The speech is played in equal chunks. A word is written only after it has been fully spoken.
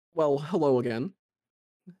Well, hello again.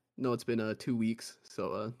 No, it's been 2 weeks,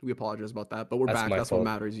 so we apologize about that. But we're That's back. my That's what fault.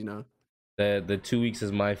 matters, you know. The 2 weeks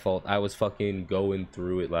is my fault. I was fucking going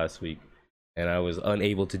through it last week, and I was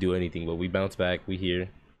unable to do anything. But we bounced back. We here.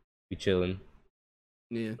 We chilling.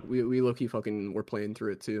 Yeah, we low key fucking were playing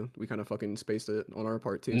through it too. We kind of fucking spaced it on our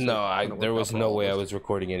part too, so No, it kind of there worked out was for no all of way I us. was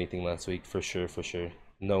recording anything last week. For sure.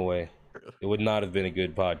 No way. It would not have been a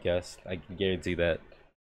good podcast. I can guarantee that.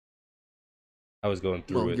 I was going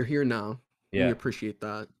through Well, it. you're here now. And we Yeah. appreciate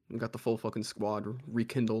that. We got the full fucking squad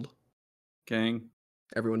rekindled. Gang.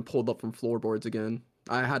 Everyone pulled up from floorboards again.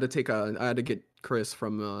 I had to get Chris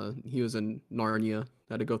from he was in Narnia.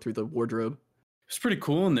 I had to go through the wardrobe. It's pretty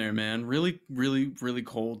cool in there, man. Really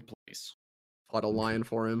cold place. Fought a lion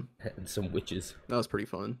for him. And some witches. That was pretty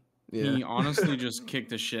fun. Yeah. He honestly just kicked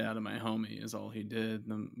the shit out of my homie is all he did.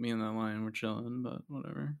 Me and that lion were chilling, but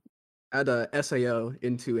whatever. Add a SAO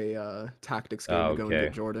into a tactics game to go and Okay.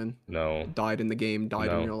 get Jordan. No. Died in the game, died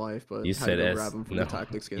No. in real life, but You had said to go S. grab him from No. the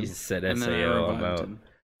tactics game. You said And then I SAO. I'm revived out.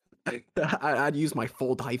 him. I'd use my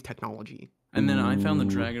full dive technology. And then I found the Ooh.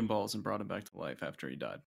 Dragon Balls and brought him back to life after he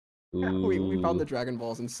died. We found the Ooh. Dragon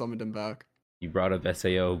Balls and summoned him back. You brought up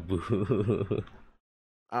SAO. Boo.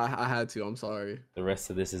 I had to. I'm sorry. The rest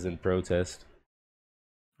of this is in protest.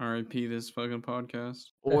 R.I.P. this fucking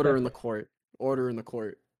podcast. Order in the court. Order in the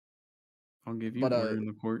court. I'll give you But, order in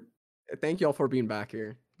the court. Thank y'all for being back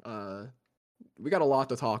here. We got a lot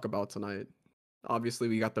to talk about tonight. Obviously,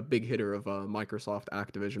 we got the big hitter of Microsoft,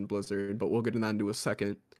 Activision, Blizzard, but we'll get into that in a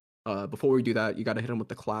second. Before we do that, you got to hit them with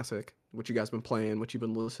the classic. What you guys been playing? What you've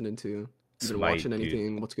been listening to? You been Smite, watching dude.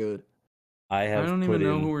 anything? What's good? I have I don't put even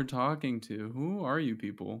know in... who we're talking to. Who are you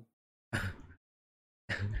people?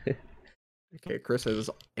 Okay, Chris has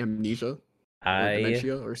amnesia or I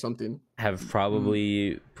dementia or something. have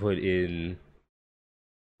probably put in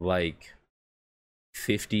like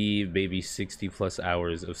 50, maybe 60 plus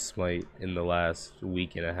hours of Smite in the last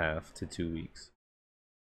week and a half to 2 weeks.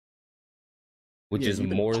 Which Yeah, is you've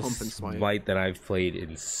been more pumping Smite. Smite than I've played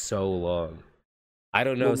in so long. I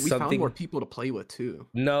don't know, Well, we found something... more people to play with too.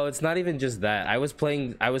 No, it's not even just that. I was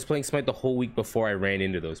playing Smite the whole week before I ran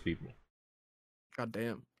into those people. God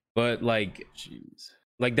damn. But like Jeez.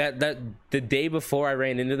 that the day before I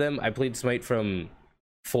ran into them, I played Smite from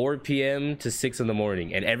 4 p.m. to 6 in the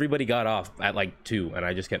morning, and everybody got off at like 2, and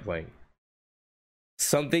I just kept playing.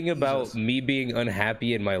 Something about Jesus. me being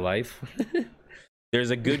unhappy in my life. There's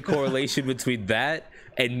a good correlation between that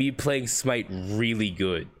and me playing Smite really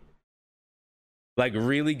good. Like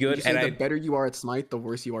really Would good, you say and the better you are at Smite, the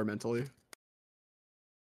worse you are mentally?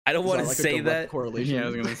 I don't Is want that to like a say direct that. correlation. Yeah, I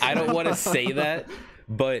was gonna say. I don't want to say that,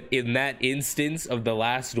 but in that instance of the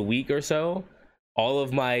last week or so, all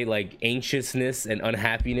of my like anxiousness and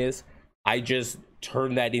unhappiness, I just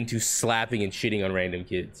turned that into slapping and shitting on random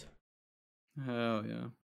kids, Hell yeah.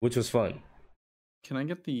 which was fun. Can I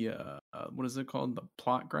get the what is it called? The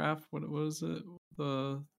plot graph? What was it?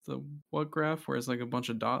 The what graph where it's like a bunch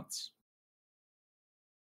of dots?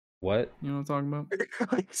 What? You know what I'm talking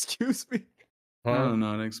about? Excuse me. I Huh? don't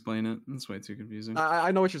know how to explain it. It's way too confusing.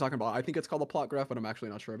 I know what you're talking about. I think it's called a plot graph, but I'm actually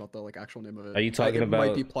not sure about the like actual name of it. Are you talking It might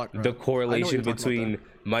about be plot graph. the I know what correlation you're talking between about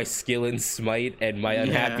my skill in Smite and my Yeah.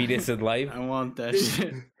 unhappiness in life? I want that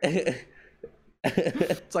shit.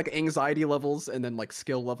 It's like anxiety levels and then like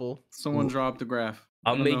skill level. Someone drop the graph.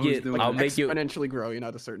 I'll I don't know make who's it- doing Like I'll make it- exponentially grow,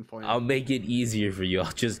 at a certain point. I'll make it easier for you.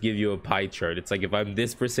 I'll just give you a pie chart. It's like if I'm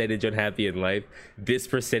this percentage unhappy in life, this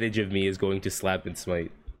percentage of me is going to slap and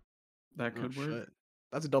Smite. That Oh, could work. shit.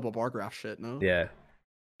 That's a double bar graph shit, no? Yeah.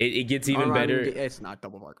 It gets Or, even I mean, better it's not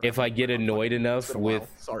double bar graph. if I get I'm annoyed fucking- it's enough been a while.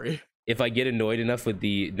 with Sorry. if I get annoyed enough with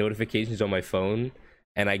the notifications on my phone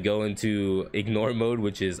and I go into ignore mode,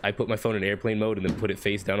 which is I put my phone in airplane mode and then put it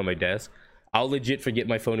face down on my desk, I'll legit forget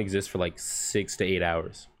my phone exists for like 6 to 8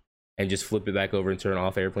 hours and just flip it back over and turn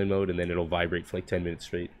off airplane mode, and then it'll vibrate for like 10 minutes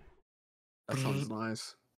straight. That sounds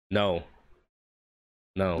nice. No,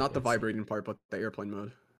 Not the it's- vibrating part, but the airplane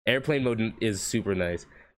mode. airplane mode is super nice.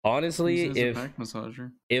 Honestly, Use it as a if back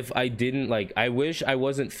massager. I didn't like, I wish I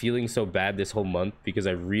wasn't feeling so bad this whole month, because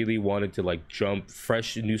I really wanted to like jump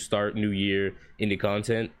fresh, new start, new year into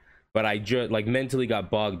content, but I just like mentally got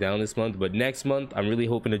bogged down this month. But next month I'm really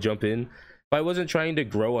hoping to jump in. If I wasn't trying to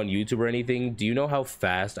grow on YouTube or anything, do you know how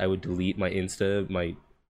fast I would delete my Insta, my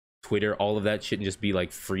Twitter, all of that shit, and just be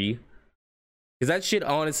like free? Because that shit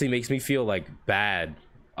honestly makes me feel like bad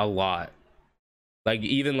a lot, like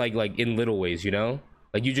even like in little ways, you know,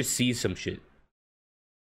 like you just see some shit.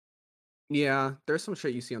 Yeah, there's some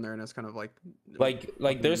shit you see on there, and it's kind of like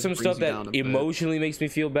There's some brings stuff you down that a bit. emotionally makes me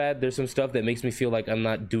feel bad. There's some stuff that makes me feel like I'm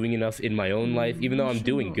not doing enough in my own life, even though I'm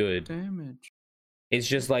doing Emotional good. Damage. it's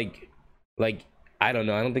just like I don't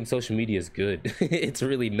know. I don't think social media is good. It's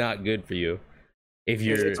really not good for you if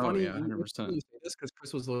you're. It's funny. yeah, 100%. You say this because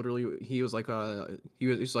Chris was literally he was like he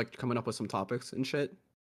was like coming up with some topics and shit.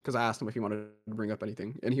 Because I asked him if he wanted to bring up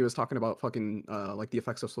anything, and he was talking about fucking like the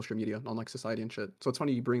effects of social media on like society and shit. So it's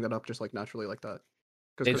funny you bring that up just like naturally like that.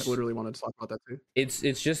 Because Chris literally wanted to talk about that too.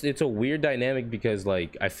 It's a weird dynamic because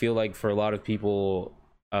like I feel like for a lot of people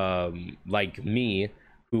like me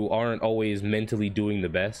who aren't always mentally doing the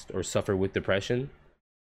best or suffer with depression,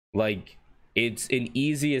 like it's an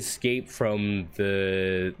easy escape from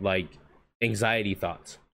the like anxiety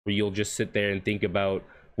thoughts where you'll just sit there and think about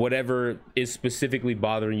whatever is specifically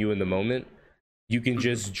bothering you in the moment. You can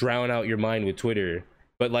just drown out your mind with Twitter,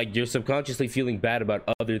 but like you're subconsciously feeling bad about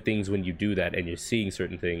other things when you do that and you're seeing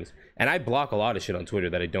certain things. And I block a lot of shit on Twitter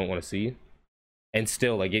that I don't want to see, and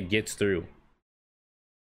still like it gets through.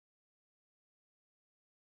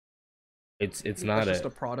 It's not just a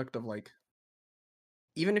product of like,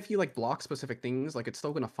 even if you like block specific things, like it's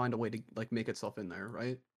still gonna find a way to like make itself in there,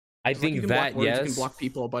 right? I 'Cause, like, think you can that block words, yes, you can block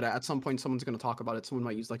people, but at some point someone's gonna talk about it. Someone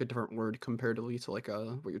might use like a different word comparatively to like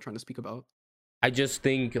what you're trying to speak about. I just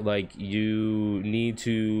think like you need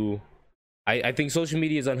to. I think social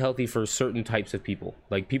media is unhealthy for certain types of people,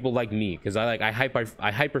 like people like me, because I hyper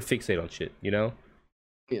fixate on shit, you know.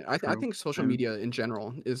 Yeah, I True. think social And- media in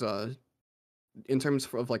general is in terms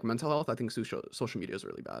of like mental health, I think social media is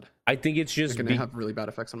really bad. I think it's It's just gonna have really bad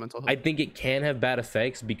effects on mental health. I think it can have bad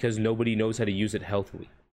effects because nobody knows how to use it healthily.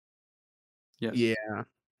 Yes. Yeah,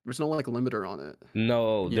 there's no like limiter on it.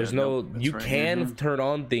 No, Yeah, there's no, no. that's You right. can Mhm. turn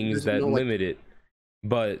on things There's that no, like- limit it,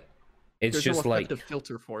 but it's There's just no like effective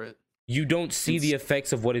filter for it. you don't see the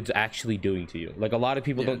effects of what it's actually doing to you. Like a lot of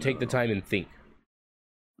people Yeah, don't take the no. time and think.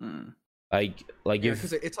 Mm. Like Yeah, if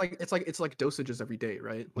because it's like dosages every day,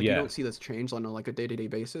 right? Like Yeah. you don't see this change on like a day-to-day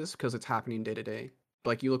basis because it's happening day to day.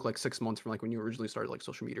 Like you look like 6 months from like when you originally started like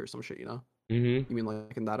social media or some shit, you know? mhm. You mean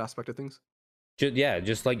like in that aspect of things?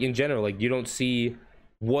 Just like in general, like you don't see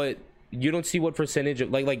what percentage of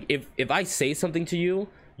like if I say something to you,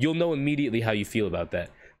 you'll know immediately how you feel about that,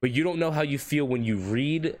 but you don't know how you feel when you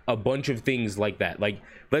read a bunch of things like that. Like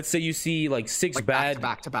let's say you see like six Like bad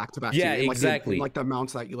back to back. Yeah, too, and, like, exactly. like the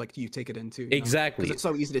amounts that you take it into. Exactly. Because it's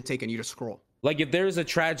so easy to take and you just scroll. Like if there's a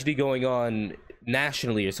tragedy going on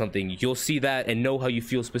nationally or something, you'll see that and know how you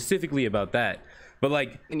feel specifically about that. But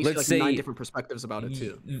like And you let's see like say 9 different perspectives about it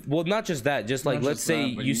too. well, not just that, just like Not let's just say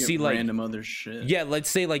that, but you get see like random other shit. yeah, let's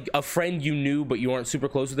say like a friend you knew but you aren't super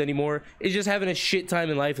close with anymore is just having a shit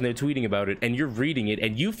time in life and they're tweeting about it and you're reading it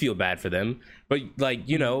and you feel bad for them, but like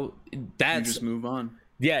you know You that's just move on.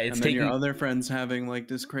 yeah, it's And then taking your other friends having like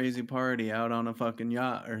this crazy party out on a fucking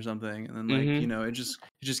yacht or something, and then like Mhm. you know it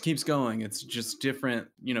just keeps going. It's just different,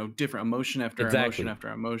 you know, different emotion after Exactly. emotion after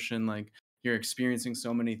emotion. Like you're experiencing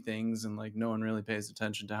so many things, and like no one really pays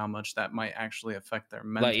attention to how much that might actually affect their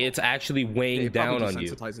mental. like it's actually weighing It probably down on you.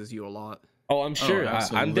 desensitizes you a lot. Oh, I'm sure.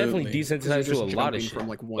 I'm definitely absolutely. 'Cause Because desensitized to you're a just lot of jumping shit. from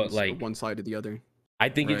like But like one side to the other. I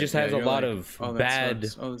think it Right, just yeah, has a you're lot like, of oh, that bad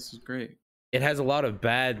sucks. Oh, this is great. it has a lot of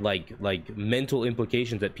bad like mental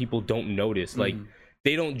implications that people don't notice. Like Mhm.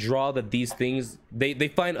 they don't draw that these things they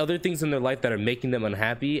find other things in their life that are making them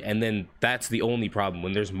unhappy, and then that's the only problem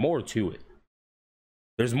when there's more to it.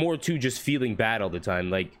 There's more to just feeling bad all the time.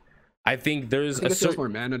 Like I think there's I think a it feels certain more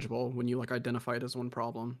manageable when you like identify it as one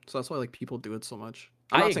problem. So that's why like people do it so much.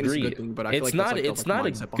 I I'm not saying agree. It's a good thing, but I feel It's like not that's, like, it's the, not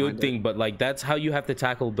like, a mindset good behind thing, it. but like that's how you have to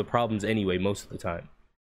tackle the problems anyway most of the time.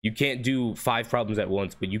 You can't do 5 problems at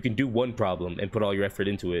once, but you can do one problem and put all your effort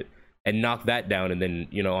into it and knock that down and then,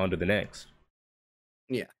 you know, on to the next.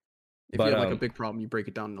 Yeah. If But, you have like a big problem, you break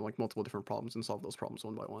it down into like multiple different problems and solve those problems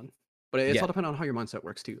one by one. But it's Yeah. all dependent on how your mindset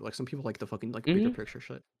works too. Like some people like the fucking like bigger Mhm. picture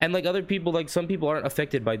shit. And like other people, like some people aren't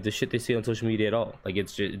affected by the shit they see on social media at all. Like it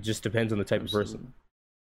just depends on the type of person.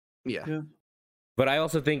 Yeah. Yeah. But I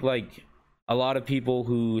also think like a lot of people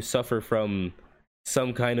who suffer from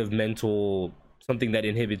some kind of mental something that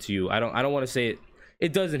inhibits you. I don't want to say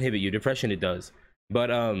it does inhibit you. Depression it does.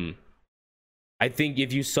 But I think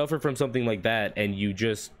if you suffer from something like that and you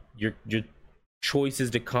just your choice is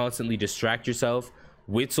to constantly distract yourself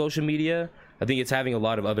with social media, I think it's having a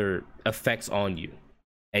lot of other effects on you.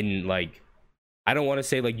 And like I don't want to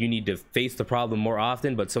say like you need to face the problem more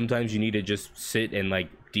often, but sometimes you need to just sit and like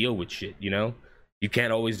deal with shit, you know? You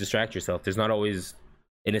can't always distract yourself. There's not always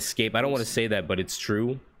an escape. I don't want to say that, but it's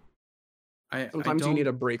true. Sometimes you need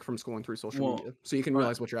a break from scrolling through social media so you can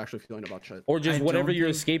realize what you're actually feeling about shit. Or just I whatever don't your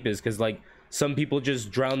think- escape is, because like some people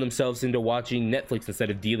just drown themselves into watching Netflix instead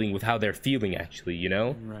of dealing with how they're feeling actually, you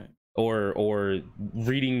know? Right. Or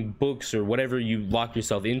reading books or whatever you lock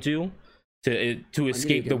yourself into. to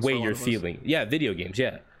escape the games way for a lot you're of us. feeling. Yeah, video games.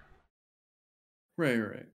 Yeah.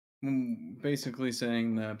 Right. Basically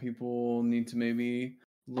saying that people need to maybe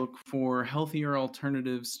look for healthier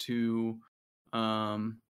alternatives to,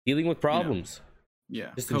 Dealing with you know, problems,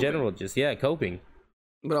 yeah, just in coping. general, just coping.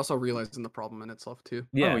 But also realizing the problem in itself too. Oh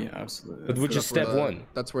Yeah, yeah, absolutely. but which is That's where step one.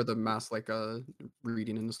 that's where the mass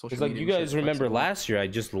reading in the social Because like media you and shit guys affects remember a lot. last year, I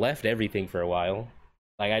just left everything for a while.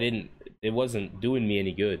 Like it wasn't doing me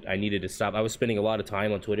any good. I needed to stop. I was spending a lot of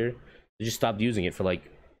time on Twitter. I just stopped using it for like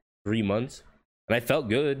 3 months, and I felt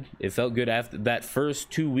good. It felt good after that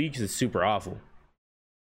first 2 weeks. Is super awful.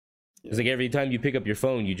 It's like every time you pick up your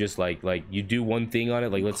phone, you just like you do one thing on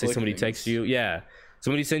it. Like let's say Click somebody things. texts you, yeah.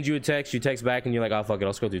 Somebody sends you a text, you text back, and you're like, oh fuck it,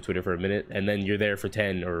 I'll scroll through Twitter for a minute, and then you're there for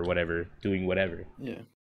 10 or whatever, doing whatever. Yeah,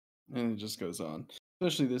 and it just goes on.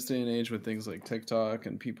 Especially this day and age with things like TikTok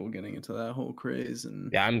and people getting into that whole craze.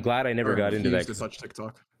 And Yeah, I'm glad I never I got into that. refuse to touch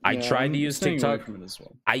TikTok. I yeah, tried to I'm use staying away TikTok. from it as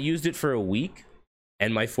well. I used it for a week,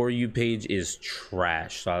 and my For You page is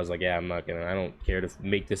trash. So I was like, yeah, I don't care to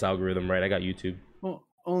make this algorithm right. I got YouTube. Well,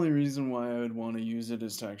 only reason why I would want to use it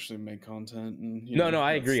is to actually make content. And No,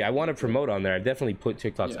 I agree. I want to promote on there. I definitely put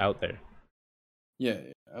TikToks out there. Yeah,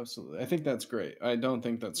 absolutely. I think that's great. I don't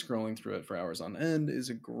think that scrolling through it for hours on end is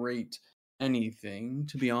a great anything,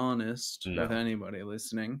 to be honest, with anybody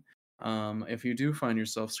listening. If you do find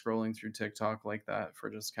yourself scrolling through TikTok like that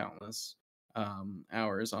for just countless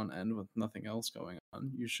hours on end with nothing else going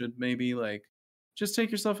on, you should maybe like just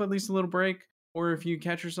take yourself at least a little break. Or if you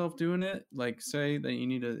catch yourself doing it, like say that you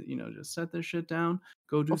need to, just set this shit down,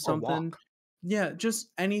 go do for a something. walk. Yeah, just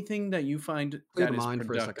anything that you find Clear that the is mind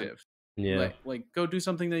for a second. productive. Yeah. Like go do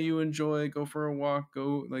something that you enjoy, go for a walk,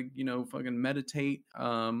 go fucking meditate.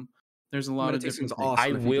 There's a lot of different Meditation's things. awesome. I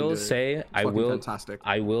if you can will do it. say, It's I fucking will, fantastic.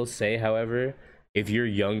 I will say, however, if you're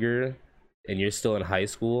younger and you're still in high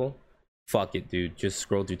school, fuck it, dude. Just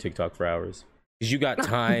scroll through TikTok for hours. Because you got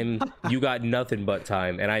time, you got nothing but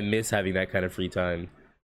time, and I miss having that kind of free time.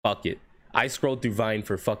 Fuck it. I scrolled through Vine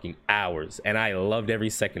for fucking hours, and I loved every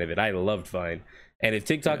second of it. I loved Vine. And if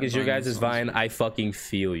TikTok is your guys' Vine, I fucking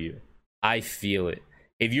feel you. I feel it.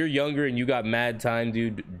 If you're younger and you got mad time,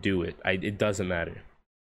 dude, do it. It doesn't matter.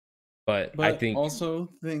 But I think also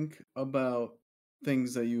think about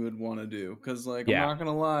things that you would want to do, because like Yeah. I'm not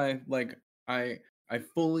gonna lie, like I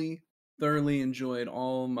fully thoroughly enjoyed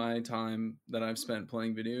all my time that I've spent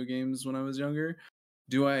playing video games when I was younger.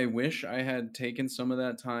 Do I wish I had taken some of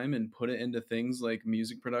that time and put it into things like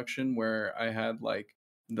music production, where I had like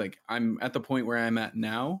I'm at the point where I'm at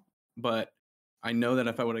now, but I know that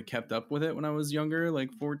if I would have kept up with it when I was younger,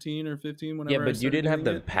 like 14 or 15, whenever yeah, I but you started didn't have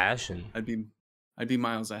doing the it, passion. I'd be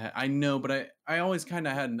miles ahead. I know, but I always kind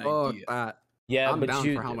of had an idea. That. Yeah, I'm but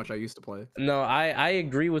down for how much I used to play. No, I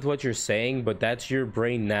agree with what you're saying, but that's your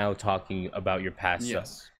brain now talking about your past stuff.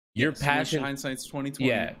 Your passion, hindsight's 2020.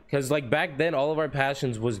 Yeah, because like back then, all of our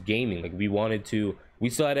passions was gaming. Like we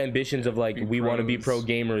still had ambitions of like we want to be pro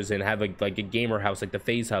gamers and have like a gamer house, like the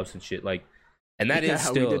FaZe house and shit. Like, and that is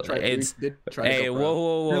still hey,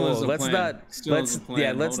 whoa. Let's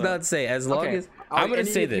not say as long as I'm gonna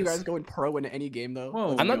say this. You guys going pro in any game though?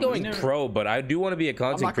 Whoa, I'm not going pro, but I do want to be a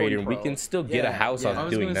content creator, and we can still get a house off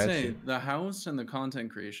doing that shit. The house and the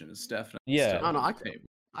content creation is definitely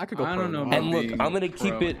I could go pro. I don't know. And look, I'm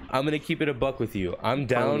gonna keep it a buck with you. I'm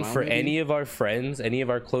down for any of our friends, any of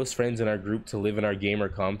our close friends in our group to live in our gamer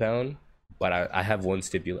compound. But I have one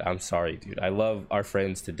stipulation. I'm sorry, dude. I love our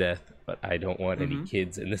friends to death, but I don't want any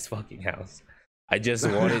kids in this fucking house. I just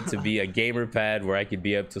want it to be a gamer pad where I could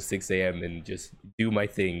be up till 6 a.m. and just do my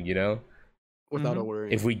thing, without a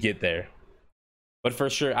worry. If we get there. But for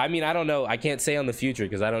sure, I mean, I don't know. I can't say on the future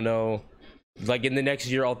because I don't know. Like in the next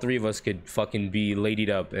year, all three of us could fucking be ladied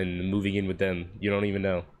up and moving in with them. You don't even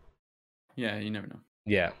know. Yeah, you never know.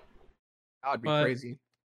 Yeah. That'd be crazy.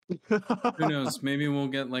 Who knows? Maybe we'll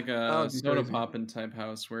get like a soda poppin' type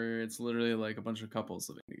house where it's literally like a bunch of couples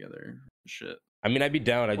living together. Shit. I mean, I'd be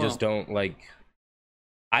down. I just don't like.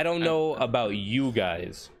 I don't know about you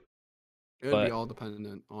guys. It would be all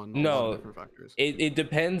dependent on a lot of different factors. It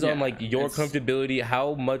depends on like your comfortability.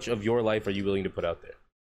 How much of your life are you willing to put out there?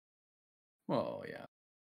 Well, yeah.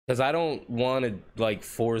 Because I don't want to like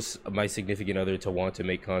force my significant other to want to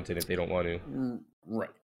make content if they don't want to. Right.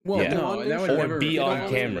 Well, no, that would or never be on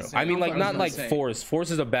camera. I mean, like not like force. Force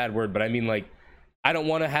is a bad word, but I mean like I don't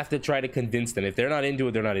want to have to try to convince them. If they're not into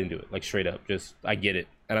it, they're not into it. Like straight up, just I get it,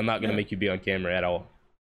 and I'm not gonna make you be on camera at all.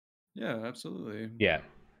 Yeah, absolutely. Yeah.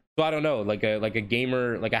 So I don't know, like a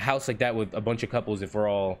gamer, like a house like that with a bunch of couples. If we're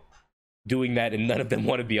all doing that and none of them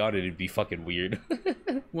want to be on it, it'd be fucking weird.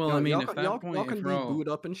 Well, I mean, y'all can be booed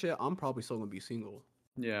up and shit. I'm probably still gonna be single.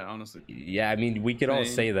 Yeah, honestly. Yeah, I mean, we could all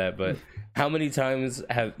say that, but how many times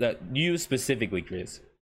have that you specifically, Chris?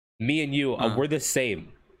 Me and you, we're the same.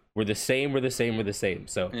 We're the same.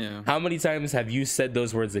 So how many times have you said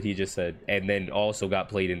those words that he just said and then also got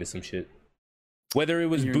played into some shit? Whether it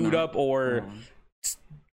was boot up or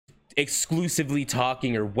exclusively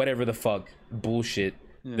talking or whatever the fuck bullshit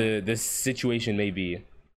the situation may be.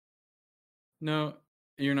 No,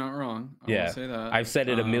 you're not wrong. I will say that. I've said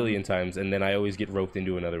it a million times and then I always get roped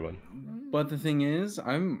into another one. But the thing is,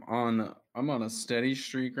 I'm on a steady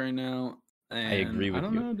streak right now. And I agree with you.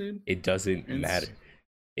 I don't know, dude. It doesn't matter.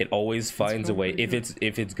 It always finds a way. If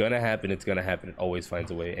it's gonna happen, it's gonna happen. It always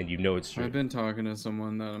finds a way, and you know it's true. I've been talking to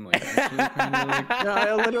someone that I'm like actually kind of like.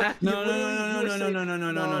 No.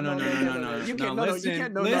 You can't.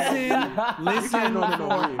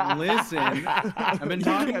 Listen. I've been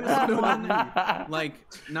talking to someone like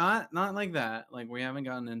not like that. Like we haven't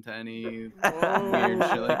gotten into any weird shit like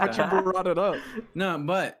that. But you brought it up. No,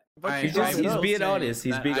 but he's being honest.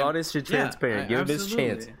 He's being honest and transparent. Give him his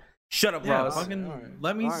chance. Shut up, Ross. Fucking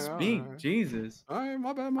let me speak. Right. Jesus. All right,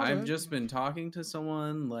 my bad. I've just been talking to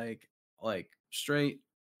someone like straight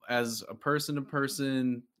as a person to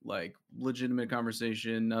person, like legitimate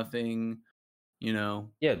conversation, nothing, you know.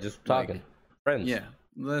 Yeah, just talking. Like, friends. Yeah,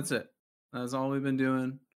 that's it. That's all we've been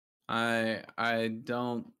doing. I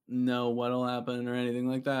don't know what'll happen or anything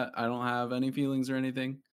like that. I don't have any feelings or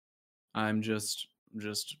anything. I'm just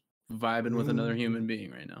vibing with another human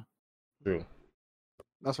being right now. True.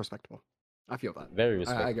 That's respectable. I feel that. Very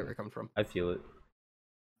respectable. I get where you're coming from. I feel it.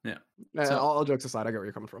 Yeah. So, all jokes aside, I get where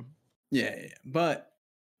you're coming from. Yeah. But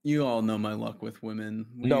you all know my luck with women.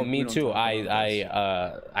 Me too.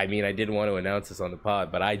 I mean, I didn't want to announce this on the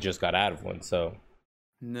pod, but I just got out of one, so.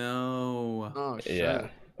 No. Oh shit. Yeah.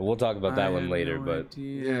 We'll talk about that one later, but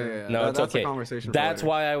yeah. No, it's that's okay. A conversation that's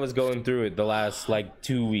why I was going through it the last like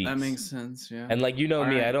 2 weeks. That makes sense, yeah. And like me,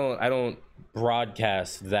 right. I don't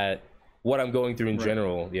broadcast that what I'm going through in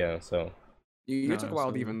general. Yeah, so you took a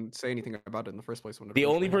while to even say anything about it in the first place. The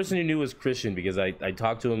only person who knew was Christian because I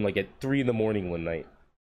talked to him like at 3 a.m. one night.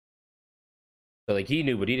 So like he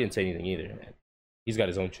knew, but he didn't say anything either. He's got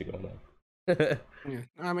his own shit going on. Yeah.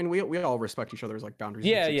 I mean, we all respect each other's like boundaries.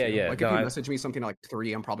 Yeah. Like if you message me something at like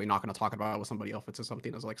 3, I'm probably not going to talk about it with somebody else. It's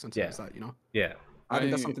something as like sensitive as that, you know? Yeah. I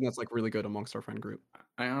think that's something that's like really good amongst our friend group.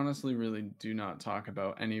 I honestly really do not talk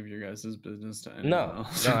about any of your guys' business to anyone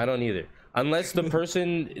else. No, I don't either. Unless the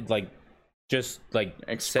person like just like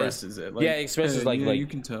expresses it. Like, expresses like you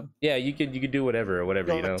can tell. Yeah, you could do whatever,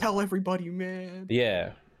 you know. Tell everybody, man.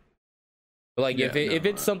 Yeah. But like if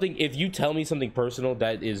it's something, if you tell me something personal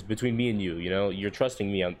that is between me and you know, you're trusting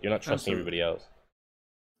me. You're not trusting everybody else.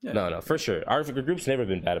 Yeah. No, for sure. Our group's never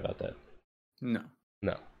been bad about that. No.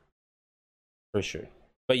 For sure.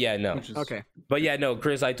 But yeah, no. Okay. But yeah, no,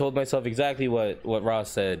 Chris, I told myself exactly what Ross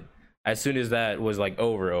said. As soon as that was like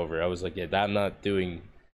over, I was like, yeah, I don't want to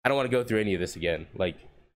go through any of this again. Like,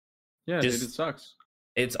 yeah, dude, it sucks.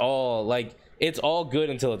 It's all like, it's all good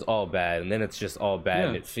until it's all bad. And then it's just all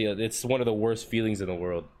bad. And it's one of the worst feelings in the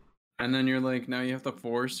world. And then you're like, now you have to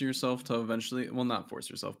force yourself to eventually, well, not force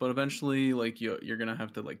yourself, but eventually like you're going to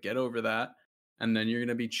have to like get over that. And then you're going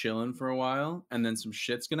to be chilling for a while. And then some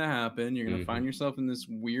shit's going to happen. You're going to find yourself in this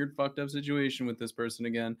weird fucked up situation with this person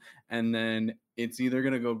again. And then it's either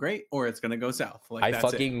going to go great or it's going to go south. Like, I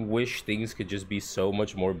fucking wish things could just be so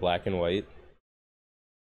much more black and white.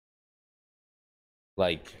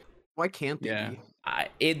 Like, why can't they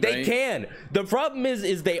be? They can. The problem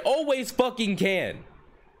is they always fucking can.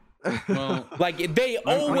 Well, like they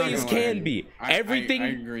always can be. Everything I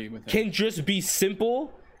agree with can just be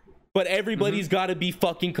simple. But everybody's got to be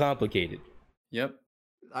fucking complicated. Yep.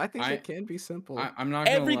 I think it can be simple. I'm not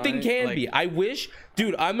gonna Everything lie, can be. I wish,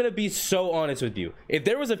 dude, I'm going to be so honest with you. If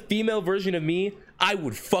there was a female version of me, I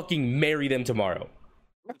would fucking marry them tomorrow.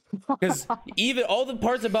 Because even all the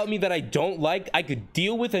parts about me that I don't like, I could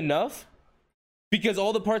deal with enough. Because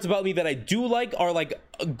all the parts about me that I do like are like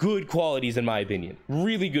good qualities, in my opinion.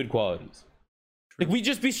 Really good qualities. True. Like we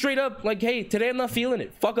just be straight up like, hey, today I'm not feeling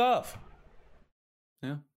it. Fuck off.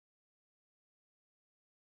 Yeah.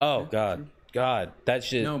 Oh God, that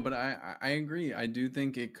shit. No, but I agree. I do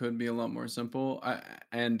think it could be a lot more simple.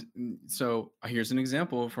 And so here's an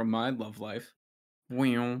example from my love life.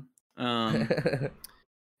 Fucking. You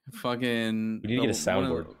need to get a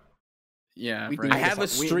soundboard. Yeah, I have a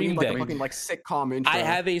stream deck. Fucking like sitcom intro. I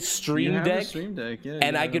have a stream deck, yeah,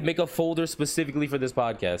 and I could make a folder specifically for this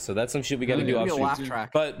podcast. So that's some shit we got to do off stream.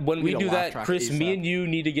 But when we do that, Chris, me and you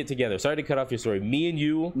need to get together. Sorry to cut off your story. Me and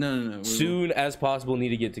you, no, soon as possible, need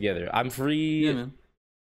to get together. I'm free. Yeah, man.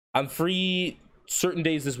 I'm free certain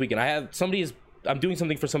days this weekend. I have somebody is I'm doing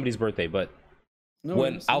something for somebody's birthday, but No,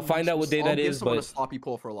 when I'll find out what day that I'll give is. someone a But sloppy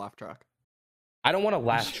pull for a laugh track. I don't want a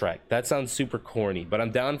laugh track. That sounds super corny. But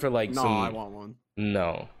I'm down for like No, some. I want one.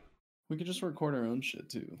 No. We could just record our own shit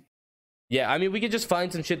too. Yeah, I mean, we could just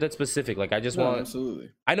find some shit that's specific. Like, I just No, want.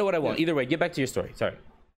 absolutely. I know what I want. Yeah. Either way, get back to your story. Sorry.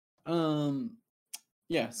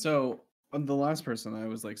 Yeah. So the last person I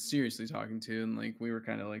was like seriously talking to, and like we were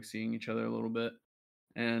kind of like seeing each other a little bit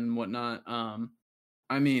and whatnot.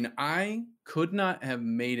 I mean, I could not have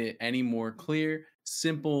made it any more clear,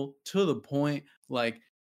 simple, to the point. Like,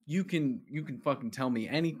 you can fucking tell me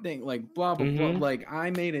anything. Like, blah blah blah. Like, I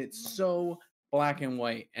made it so black and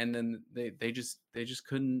white, and then they just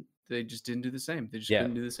couldn't. They just didn't do the same. They just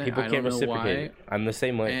couldn't do the same. People I can't don't know reciprocate. why. I'm the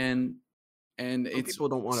same way. And Some it's people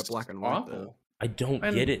don't want it black and white awful. though. I don't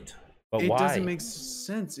And get it. But it why? doesn't make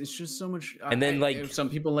sense. It's just so much. And then, like, some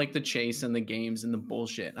people like the chase and the games and the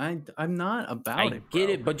bullshit. I'm not about I it. get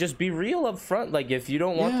bro. it, but just be real up front. Like, if you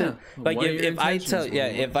don't want Yeah. to, like, What are your if I intentions, tell,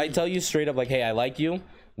 man? if I tell you straight up, like, hey, I like you,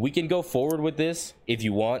 we can go forward with this if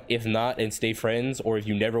you want. If not, and stay friends, or if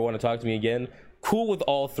you never want to talk to me again, cool with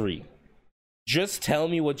all three. Just tell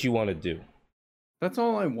me what you want to do. That's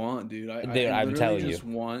all I want, dude. I I'm literally telling just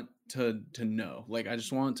want to know. Like, I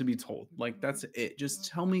just want to be told. Like, that's it. Just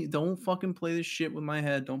tell me. Don't fucking play this shit with my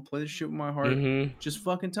head. Don't play this shit with my heart. Just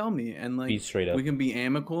fucking tell me. And like, Be straight up. we can be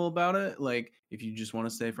amicable about it. Like, if you just want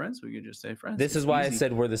to stay friends, we could just stay friends. This It's is why easy. I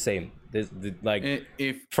said we're the same. Like, yeah,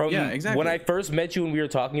 exactly. when I first met you and we were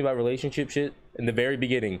talking about relationship shit in the very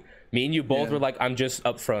beginning, me and you both were like, I'm just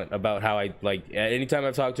upfront about how I like. Anytime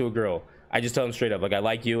I've talked to a girl, I just tell them straight up, like, I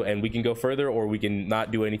like you, and we can go further, or we can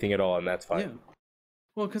not do anything at all, and that's fine. Yeah.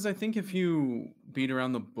 Well, because I think if you beat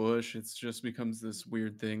around the bush, it just becomes this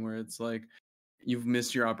weird thing where it's like you've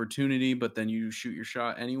missed your opportunity, but then you shoot your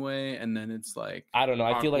shot anyway, and then it's like I don't know.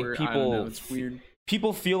 I feel like awkward. I don't know, it's weird.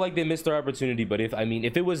 People feel like they missed their opportunity, but if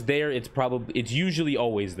it was there, it's usually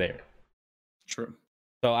always there. True.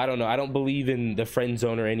 So I don't know. I don't believe in the friend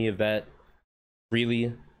zone or any of that.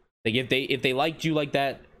 Really, like if they liked you like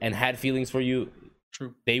that and had feelings for you,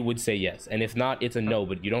 True, they would say yes. And if not, it's a no.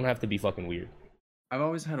 But you don't have to be fucking weird. I've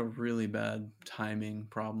always had a really bad timing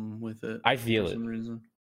problem with it. I feel for it. some reason.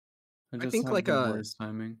 I think have like the worst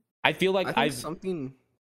timing. I feel like I think something.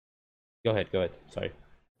 Go ahead. Sorry.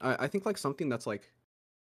 I think like something that's like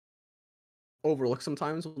overlooked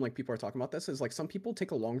sometimes when like people are talking about this is like some people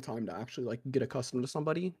take a long time to actually like get accustomed to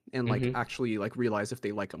somebody and like actually like realize if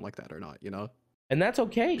they like them like that or not, you know? And that's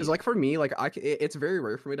okay. Because like for me, like it's very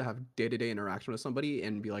rare for me to have day-to-day interaction with somebody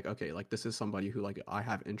and be like, okay, like this is somebody who like I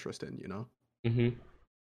have interest in, you know?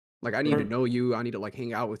 Like I need to know you. I need to like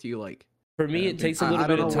hang out with you. Like for me, it takes a little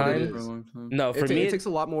bit of time. No, for me, it takes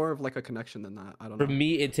a lot more of like a connection than that. I don't know. For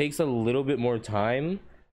me, it takes a little bit more time,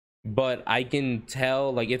 but I can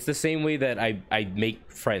tell. Like it's the same way that I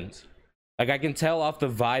make friends. Like I can tell off the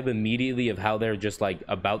vibe immediately of how they're just like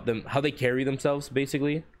about them, how they carry themselves,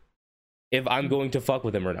 basically. If I'm going to fuck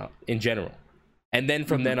with them or not, in general, and then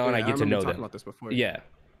from then on, I get to know them. About this before. Yeah.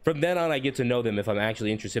 From then on, I get to know them if I'm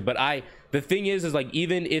actually interested. But the thing is like,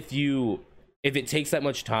 even if it takes that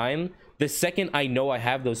much time, the second I know I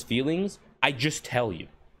have those feelings, I just tell you.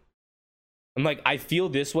 I'm like, I feel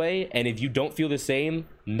this way, and if you don't feel the same,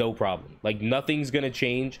 no problem. Like, nothing's gonna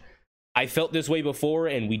change. I felt this way before,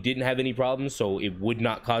 and we didn't have any problems, so it would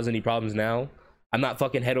not cause any problems now. I'm not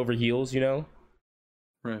fucking head over heels, you know?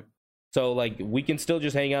 Right. So, like, we can still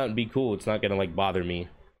just hang out and be cool. It's not gonna, like, bother me.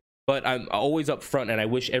 But I'm always upfront, and I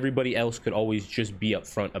wish everybody else could always just be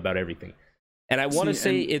upfront about everything. And I want to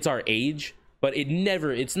say it's our age, but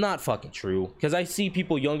it's not fucking true. Because I see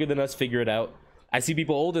people younger than us figure it out. I see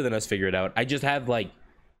people older than us figure it out. I just have, like,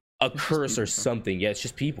 a curse or something. Yeah, it's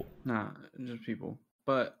just people. Nah, just people.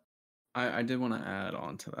 But I did want to add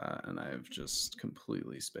on to that, and I've just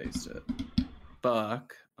completely spaced it.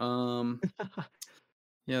 Fuck.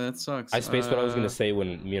 Yeah, that sucks. I spaced what I was going to say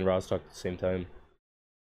when me and Ross talked at the same time.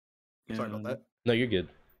 Sorry about that. No, you're good.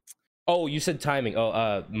 Oh, you said timing.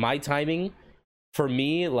 Oh, my timing, for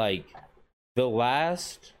me, like,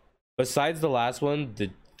 besides the last one,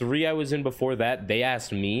 the 3 I was in before that, they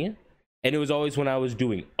asked me, and it was always when I was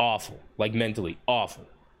doing awful, like, mentally awful.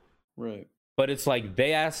 Right. But it's like,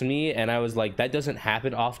 they asked me, and I was like, that doesn't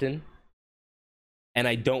happen often. And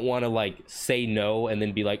I don't want to, like, say no and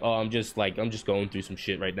then be like, oh, I'm just going through some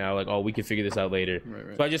shit right now. Like, oh, we can figure this out later.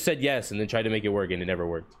 Right. So I just said yes and then tried to make it work, and it never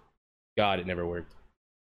worked. God, it never worked.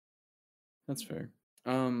 That's fair.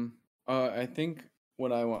 I think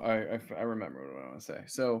what I want, I remember what I want to say.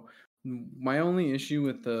 So my only issue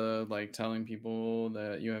with the, like, telling people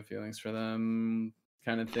that you have feelings for them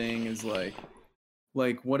kind of thing is, like,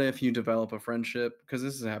 like what if you develop a friendship, because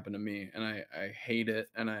this has happened to me and I hate it,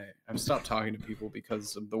 and I've stopped talking to people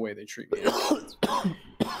because of the way they treat me.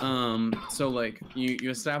 So like you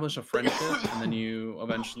establish a friendship, and then you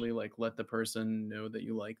eventually like let the person know that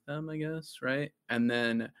you like them, I guess, right? And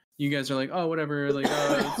then you guys are like, oh, whatever, like,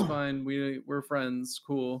 oh, it's fine, we're friends,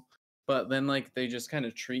 cool. But then like they just kind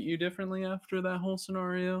of treat you differently after that whole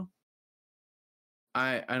scenario.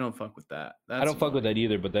 I don't fuck with that. I don't fuck with that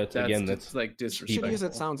either, but that's again, that's like Shitty disrespectful. as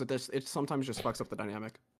it sounds, it sometimes just fucks up the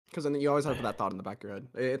dynamic. Because then you always have that thought in the back of your head.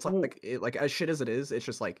 It's like, like as shit as it is, it's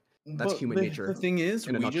just like that's human nature. The thing is,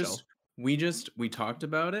 in a nutshell. we talked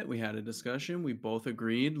about it. We had a discussion. We both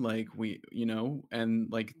agreed. Like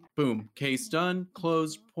and like boom, case done,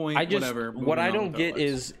 closed, point. Whatever. What I don't get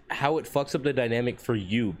is how it fucks up the dynamic for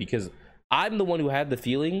you, because I'm the one who had the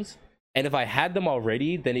feelings. And if I had them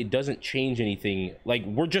already, then it doesn't change anything. Like,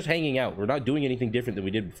 we're just hanging out. We're not doing anything different than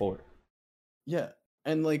we did before. Yeah.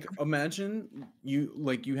 And like, imagine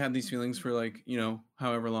you have these feelings for like,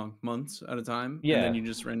 however long, months at a time. Yeah. And then you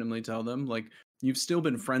just randomly tell them, like, you've still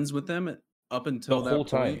been friends with them up until that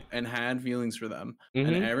point and had feelings for them.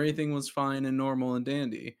 And everything was fine and normal and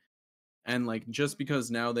dandy. And like, just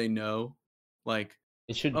because now they know, like,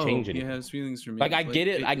 it shouldn't change it. He has feelings for me. Like, I get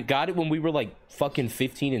it. I got it when we were like fucking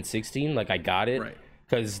 15 and 16. Like, I got it. Right.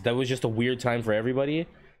 Because that was just a weird time for everybody.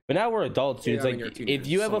 But now we're adults, dude. It's like, if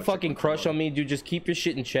you have a fucking crush on me, dude, just keep your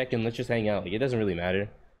shit in check and let's just hang out. Like, it doesn't really matter.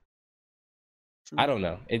 True. I don't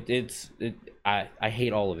know. I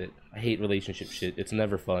hate all of it. I hate relationship shit. It's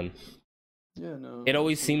never fun. Yeah, no. It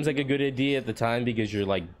always seems like a good idea at the time because you're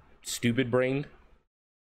like stupid brained.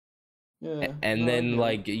 Yeah. And then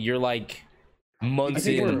like you're like months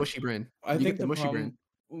in. The mushy brain. I think the mushy brain.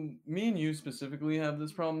 Me and you specifically have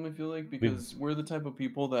this problem, I feel like, because we're the type of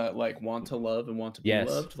people that like want to love and want to be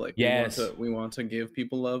loved. Like we want to give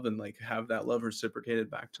people love and like have that love reciprocated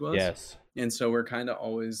back to us. Yes. And so we're kind of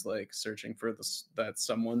always like searching for that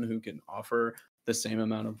someone who can offer the same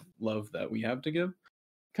amount of love that we have to give,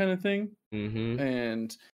 kind of thing.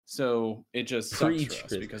 And so it just sucks for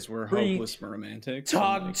us because we're hopeless romantics.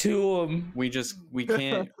 Talk to them. We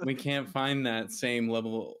can't find that same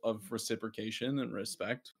level of reciprocation and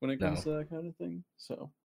respect when it comes to that kind of thing.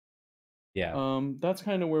 So yeah, that's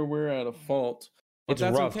kind of where we're at a fault. But it's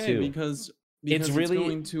that's rough okay too because it's really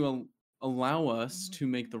going to allow us to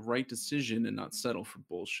make the right decision and not settle for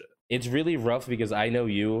bullshit. It's really rough because I know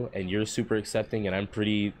you and you're super accepting and I'm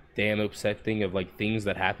pretty damn accepting of like things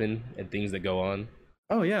that happen and things that go on.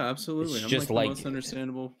 Oh yeah, absolutely. It's I'm just like the most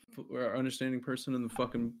understanding person in the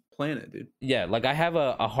fucking planet, dude. Yeah, like I have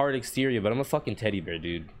a hard exterior, but I'm a fucking teddy bear,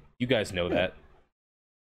 dude. You guys know that.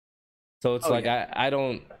 So it's I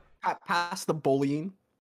don't pass the bullying.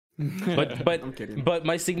 But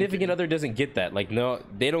my significant other doesn't get that. Like, no,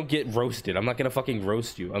 they don't get roasted. I'm not gonna fucking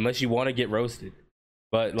roast you unless you want to get roasted.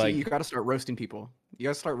 But like, you gotta start roasting people. You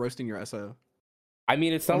gotta start roasting your SO. I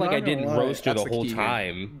mean, it's not like I didn't roast her the whole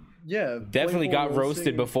time. Yeah, definitely got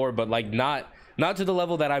roasted before, but like not to the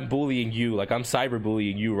level that I'm bullying you. Like I'm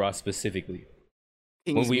cyberbullying you, Ross, specifically.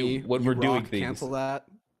 When we're doing things. Cancel that.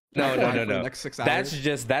 No. Next 6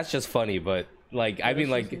 hours. That's just funny, but like I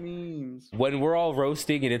mean, like memes. When we're all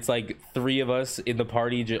roasting and it's like 3 of us in the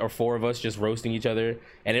party or 4 of us just roasting each other,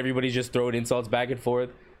 and everybody's just throwing insults back and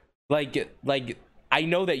forth. Like I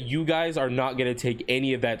know that you guys are not gonna take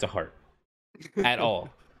any of that to heart at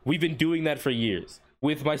all. We've been doing that for years.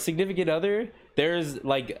 With my significant other, there's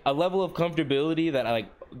like a level of comfortability that I like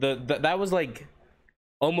that was like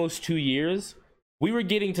almost 2 years. We were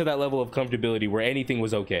getting to that level of comfortability where anything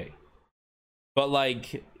was okay. But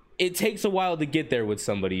like it takes a while to get there with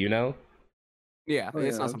somebody, you know? Yeah,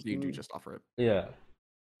 it's not something you do just offer it. Yeah.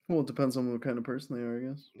 Well, it depends on what kind of person they are,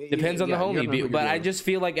 I guess. Depends on the homie, but I just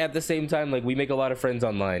feel like at the same time, like we make a lot of friends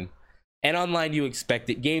online. And online, you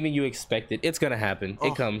expect it. Gaming, you expect it. It's gonna happen.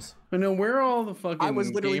 It comes. I know, where are all the fucking I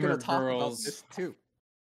was literally gamer gonna talk girls? about this too.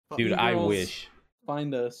 Dude, I wish.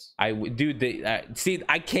 Find us. See,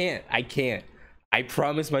 I can't. I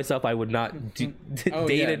promised myself I would not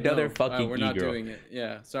date another fucking we're not doing it.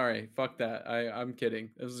 Yeah, sorry. Fuck that. I'm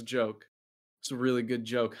kidding. It was a joke. It's a really good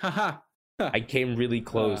joke. Haha. I came really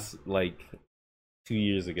close like 2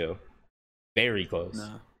 years ago. Very close.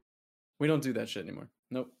 Nah. We don't do that shit anymore.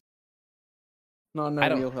 Nope. Not in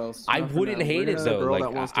our wheelhouse. I wouldn't hate it though. Girl like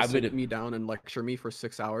that wants to sit me down and lecture me for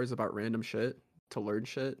 6 hours about random shit to learn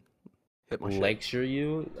shit. Hit my lecture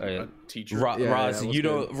you, teacher. Ross, you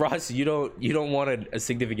don't want a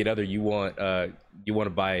significant other. You want to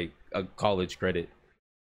buy a college credit.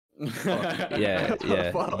 Yeah.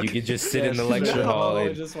 Fuck. You could just sit Yeah, in the she lecture hall. literally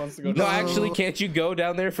And... just wants to go. No, to actually, school. can't you go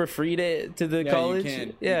down there for free to the Yeah, college? you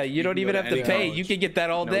can. Yeah, You you don't can even go to have to any pay. college. You can get that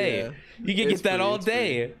all No, day. Yeah. You can It's get that free, all it's free.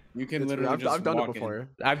 day. You can It's free. literally just I've done it walk before. in.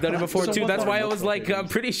 I've done it before So too. what That's the why I fuck was are like, you I'm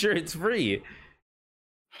pretty sure it's free.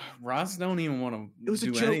 Ross don't even want It to was a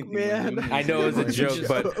do joke, anything man. with him. I know it was a He's joke,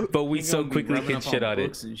 just- but we he's so gonna be quickly rubbing can up shit on it.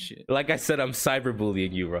 books and shit. Like I said, I'm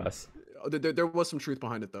cyberbullying you, Ross. There was some truth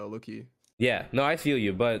behind it though, low-key. Yeah, no, I feel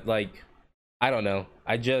you, but like, I don't know.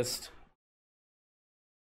 I just,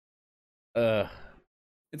 It's a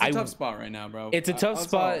I- tough spot right now, bro. it's a tough That's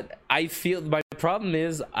spot. all. I feel my problem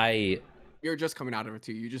is You're just coming out of it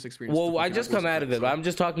too. You just experienced. well, the I fucking just come opposite, out of it, so- but I'm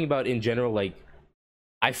just talking about in general. Like,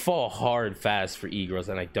 I fall hard fast for e-girls,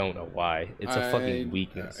 and I don't know why. It's a fucking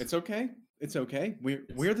weakness. It's okay. It's okay.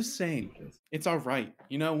 We're the same. It's all right.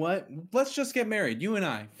 You know what? Let's just get married. You and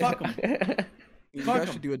I. Fuck them. You Fuck guys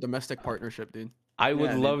 'em. should do a domestic partnership, dude. I would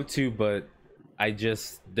Yeah, dude. love to, but I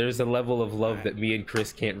just there's a level of love that me and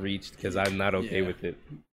Chris can't reach because I'm not okay Yeah. with it,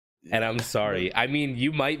 and I'm sorry. I mean,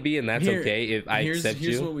 you might be, and that's okay if I accept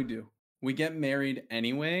Here's you. what we do. We get married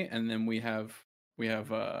anyway, and then we have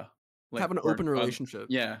like Have an we're- open relationship.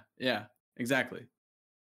 Yeah, exactly.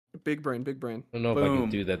 Big brain, big brain. I don't know if I can Boom.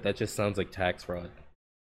 do that. That just sounds like tax fraud.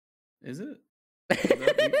 Is it?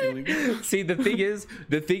 that illegal? See, the thing is,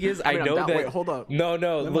 I mean, know that. Wait, hold up. No,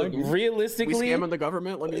 That look, might be. We realistically, scamming the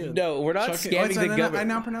government? Let me in. no, we're not scamming the I government.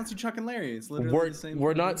 now pronounce you Chuck and Larry. It's literally We're, the same.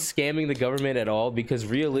 we're thing. not scamming the government at all because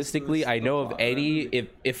realistically, I know of any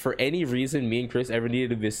if for any reason me and Chris ever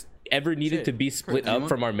needed Shit. to be split do you up want-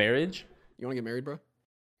 from our marriage, You want to get married, bro?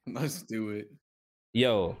 Let's do it.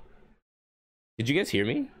 yo, did you guys hear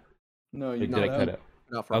me? No, Or you did know I that. cut out?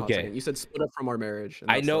 No, for a hot Okay. second. You said split up from our marriage.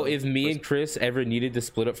 and I that's know the if me first- and Chris ever needed to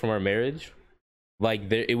split up from our marriage,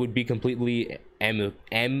 like it would be completely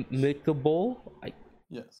amicable.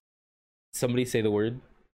 Yes. Somebody say the word.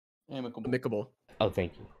 Amicable. amicable. Oh,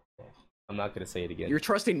 thank you. I'm not gonna say it again. You're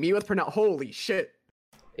trusting me with pronounce. Holy shit!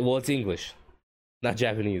 Well, it's English, not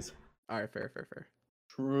Japanese, All right, fair.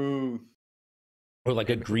 Truth. or like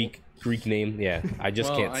a Greek name. Yeah, I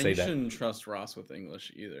just can't say you that. shouldn't trust Ross with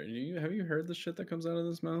English either. Have you heard the shit that comes out of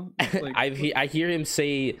his mouth? Like, I hear him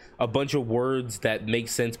say a bunch of words that make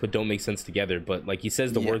sense but don't make sense together. But like he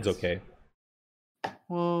says the words Yes. okay.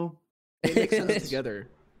 well, It makes sense together.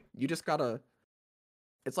 You just gotta.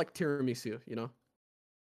 It's like tiramisu, you know.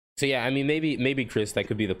 So yeah, I mean maybe Chris, that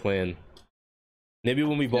could be the plan. Maybe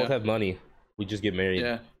when we both Yeah. have money, we just get married.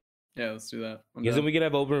 yeah, let's do that. I'm Because down. then we can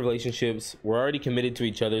have open relationships. We're already committed to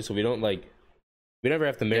each other, so we don't we never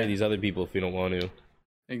have to marry Yeah. these other people if we don't want to.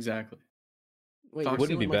 Exactly. Wait, Fuck, you're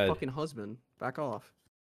wouldn't be stealing my bad. fucking husband. Back off.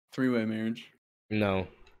 3-way marriage. No,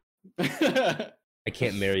 I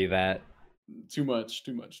can't marry that. Too much.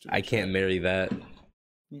 I can't marry that.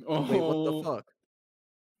 Oh, Wait, what the fuck?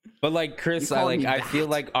 But like Chris, You I calling me I feel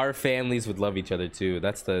that? like our families would love each other too.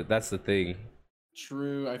 That's the thing.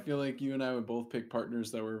 True. I feel like you and I would both pick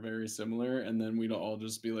partners that were very similar, and then we'd all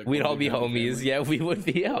just be like. We'd one all big be happy homies. family. Yeah, we would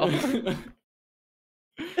be. Oh,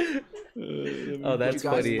 Oh, that's Did you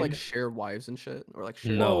guys funny. like share wives and shit, or like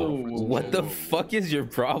share no. Whoa, What the whoa, fuck is your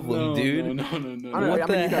problem, dude? No. I don't know. What I mean,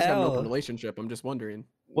 the you guys have an hell? open relationship. I'm just wondering.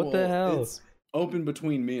 What the hell? It's open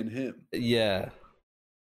between me and him. Yeah,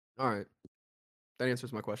 All right, that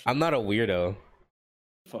answers my question. I'm not a weirdo.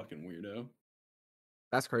 Fucking weirdo.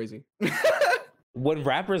 That's crazy. When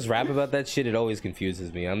rappers rap about that shit, it always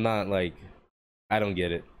confuses me. I'm not like, I don't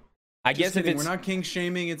get it. I guess if kidding, it's we're not king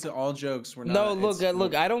shaming, it's all jokes. We're not. no, look, it's-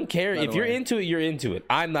 look. I don't care by if the you're way. into it. You're into it.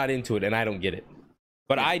 I'm not into it, and I don't get it.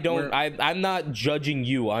 But Yeah, I don't. we're- I'm not judging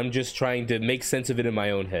you. I'm just trying to make sense of it in my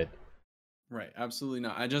own head. Right, absolutely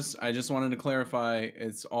not. I just wanted to clarify.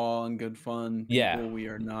 It's all in good fun. Yeah. People. We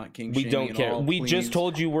are not king We shaming don't at care. all, We just please.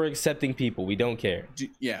 told you we're accepting people. We don't care.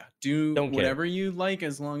 Do Don't care. whatever you like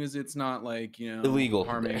as long as it's not like Illegal.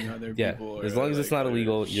 harming other Yeah, people. as or, long as it's like, not whatever.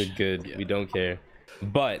 illegal, you're good. Yeah. We don't care.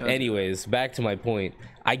 But Sounds good. anyways, back to my point.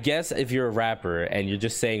 I guess if you're a rapper and you're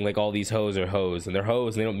just saying like all these hoes are hoes and they're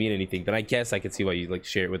hoes and they don't mean anything, then I guess I could see why you like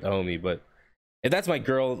share it with the homie. But if that's my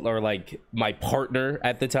girl or like my partner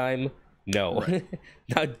at the time, no,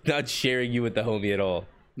 Right. not sharing you with the homie at all.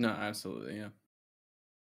 No, absolutely, yeah.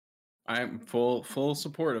 I'm full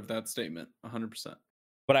support of that statement, 100%.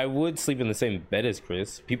 But I would sleep in the same bed as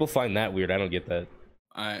Chris. People find that weird. I don't get that.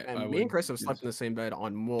 And me would- and Chris have slept in the same bed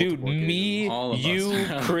on multiple Dude, me, All of us. you,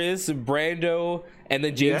 Chris, Brando, and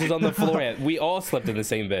then James Yeah. was on the floor. We all slept in the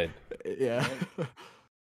same bed. Yeah.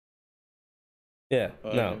 Yeah,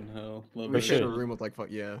 no. Fucking hell. Love For We it. shared a sure. room with like fuck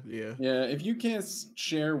yeah. Yeah, if you can't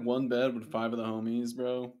share one bed with 5 of the homies,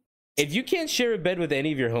 bro. If you can't share a bed with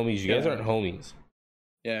any of your homies, you guys Yeah. aren't homies.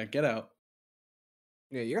 Yeah, get out.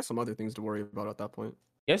 Yeah, you got some other things to worry about at that point.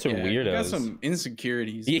 You guys are Yeah, weirdos. you got some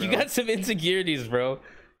insecurities, bro. You got some insecurities, bro.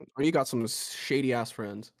 Or you got some shady ass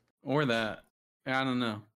friends. Or that. I don't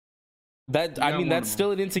know. I mean, that's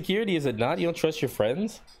still an insecurity, is it not? You don't trust your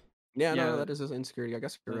friends? Yeah, no, that is an insecurity. I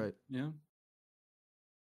guess you're right. Yeah.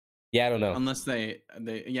 Yeah, I don't know. Unless they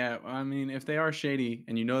yeah, I mean, if they are shady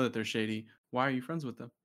and you know that they're shady, why are you friends with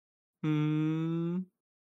them?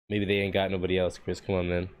 Maybe they ain't got nobody else, Chris. Come on,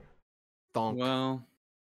 man. Donk. Well,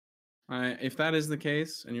 if that is the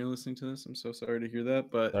case and you're listening to this, I'm so sorry to hear that,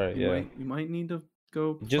 but you might need to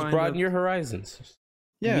go just broaden your horizons.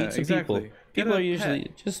 Yeah, meet some exactly. People are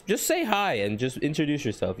usually just say hi and just introduce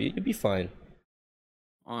yourself. You'd be fine.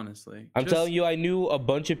 Honestly, I'm telling you, I knew a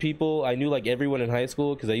bunch of people. I knew like everyone in high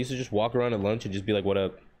school because I used to just walk around at lunch and just be like, "What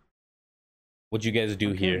up? What you guys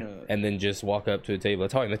do here?" And then just walk up to a table.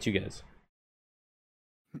 That's how I met you guys.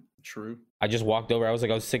 True. I just walked over. I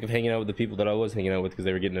was sick of hanging out with the people that I was hanging out with because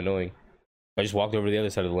they were getting annoying. I just walked over to the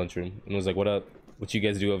other side of the lunchroom and was like, "What up? What you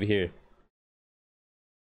guys do over here?"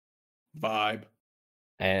 Vibe.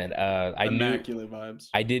 And immaculate vibes.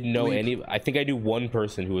 I didn't know any. I think I knew one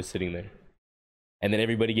person who was sitting there, and then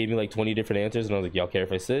everybody gave me like 20 different answers, and I was like, "Y'all care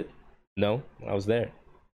if I sit?" No, I was there.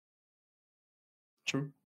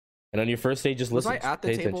 True. And on your first day, just listen. Was I at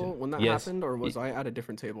the table when that happened, or was I at a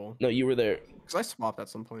different table? No, you were there. Because I swapped at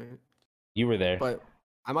some point. You were there. But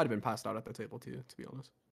I might have been passed out at the table too, to be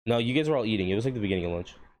honest. No, you guys were all eating. It was like the beginning of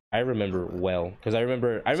lunch. I remember well because I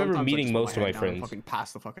remember meeting most of my friends. Fucking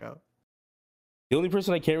pass the fuck out. The only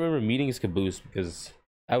person I can't remember meeting is Caboose because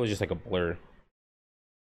I was just like a blur.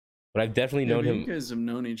 But I've definitely known him. You guys have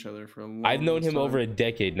known each other for a long time. I've known him over a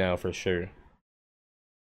decade now, for sure.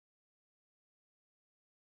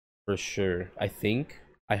 For sure. I think.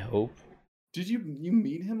 I hope. Did you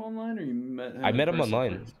meet him online or you met him? I met him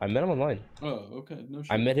online. I met him online. Oh, okay. No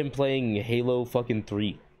shit. I met him playing Halo fucking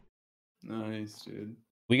 3. Nice, dude.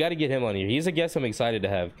 We got to get him on here. He's a guest I'm excited to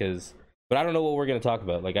have but I don't know what we're going to talk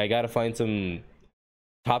about. Like, I got to find some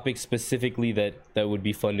topics specifically that would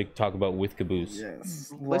be fun to talk about with Caboose.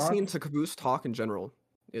 Yes. Listening to Caboose talk in general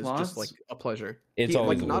is just like a pleasure. It's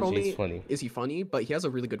always like, not only funny. Is he funny, but he has a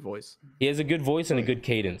really good voice. He has a good voice and a good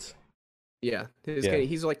cadence. Yeah,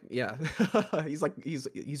 he's like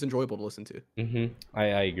he's enjoyable to listen to. I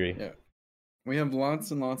agree. Yeah, we have lots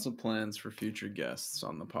and lots of plans for future guests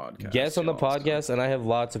on the podcast. Guests on the podcast, and I have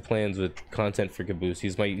lots of plans with content for Caboose.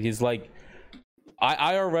 He's like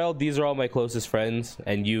IRL. These are all my closest friends,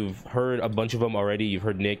 and you've heard a bunch of them already. You've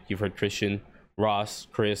heard Nick, you've heard Christian, Ross,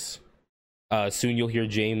 Chris. Soon you'll hear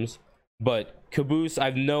James, but Caboose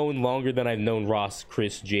I've known longer than I've known Ross,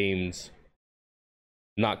 Chris, James.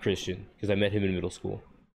 Not Christian, because I met him in middle school.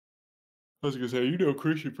 I was gonna say, you know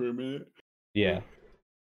Christian for a minute. Yeah.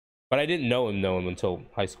 But I didn't know him until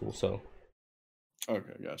high school, so.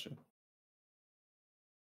 Okay, gotcha.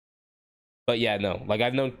 But yeah, no. Like,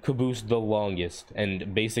 I've known Caboose the longest.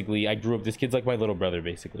 And basically, I grew up, this kid's like my little brother,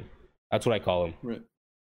 basically. That's what I call him. Right.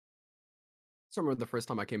 I remember the first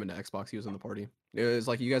time I came into Xbox, he was in the party. It was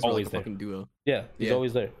like, you guys were like a fucking duo. Yeah, he's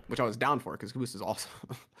always there. Which I was down for, because Caboose is awesome.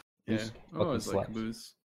 Yeah, I always like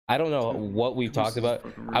Caboose. I don't know what we've talked about.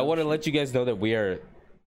 I want to let you guys know that we are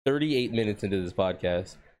 38 minutes into this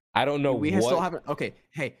podcast. I don't know still haven't. Okay,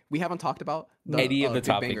 hey, we haven't talked about any of the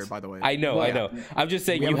topics. Banger, by the way. I know. I'm just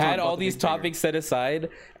saying you had all these topics set aside,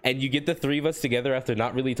 and you get the three of us together after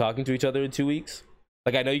not really talking to each other in 2 weeks.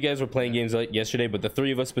 Like, I know you guys were playing games like yesterday, but the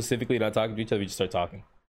three of us specifically not talking to each other, we just start talking.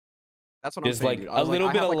 That's what I'm saying. Just like a little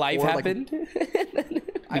bit of life happened.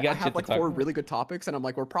 I have like 4 really good topics, and I'm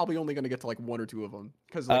like, we're probably only gonna get to like 1 or 2 of them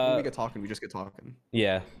because like when we get talking, we just get talking.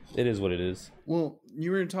 Yeah, it is what it is. Well,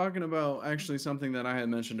 you were talking about actually something that I had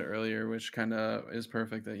mentioned earlier, which kind of is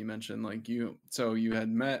perfect that you mentioned. Like you had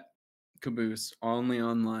met Caboose only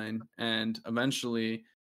online, and eventually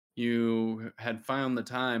you had found the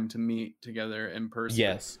time to meet together in person.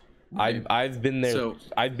 Yes, right? I've been there. So,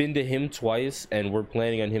 I've been to him twice, and we're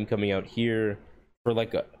planning on him coming out here for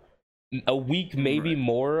like a week, maybe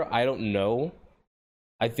more. I don't know.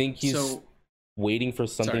 I think he's waiting for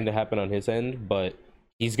something to happen on his end, but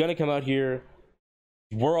he's gonna come out here.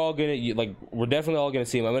 We're definitely all gonna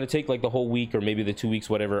see him. I'm gonna take like the whole week or maybe the 2 weeks,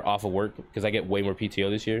 whatever, off of work because I get way more PTO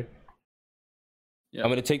this year. Yep.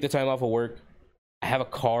 I'm gonna take the time off of work. I have a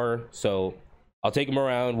car, so I'll take him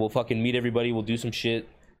around. We'll fucking meet everybody. We'll do some shit.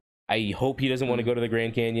 I hope he doesn't want to go to the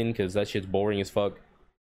Grand Canyon because that shit's boring as fuck.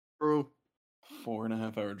 True.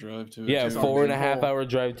 4.5 hour drive to it. Yeah, 4.5 hour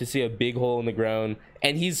drive to see a big hole in the ground,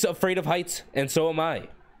 and he's afraid of heights, and so am I.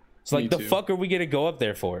 It's like, the fuck are we gonna go up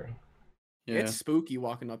there for? Yeah. It's spooky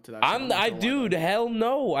walking up to that. Dude, hell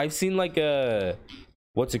no. I've seen like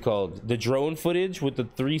what's it called? The drone footage with the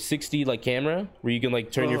 360 like camera where you can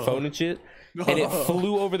like turn your phone and shit. And it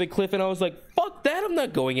flew over the cliff, and I was like, fuck that, I'm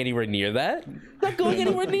not going anywhere near that. I'm not going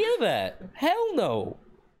anywhere near that. Hell no.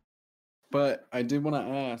 But I did want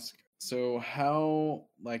to ask, so how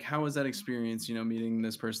was that experience, meeting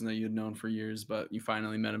this person that you'd known for years, but you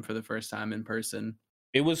finally met him for the first time in person?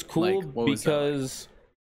 It was cool because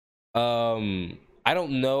I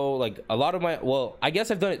don't know, like a lot of I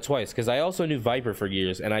guess I've done it twice because I also knew Viper for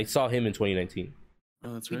years, and I saw him in 2019.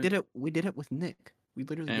 Oh, that's right. We did it with Nick. We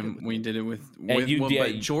literally did it with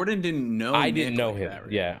but Jordan didn't know. I didn't know him. Right?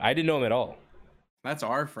 Yeah, I didn't know him at all. That's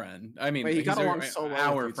our friend. I mean, he got along so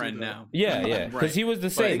well our friend now. Yeah, because right. He was the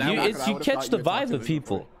same. You catch the vibe of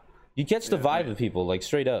people. You catch the vibe of people, like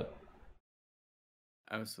straight up.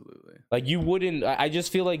 Absolutely. Like you wouldn't. I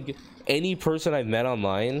just feel like any person I've met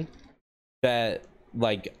online that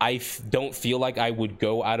like don't feel like I would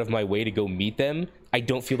go out of my way to go meet them. I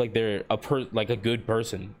don't feel like they're a good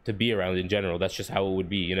person to be around in general. That's just how it would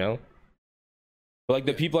be, But like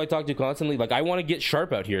the people I talk to constantly, like I want to get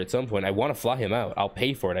Sharp out here at some point. I want to fly him out. I'll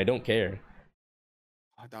pay for it. I don't care.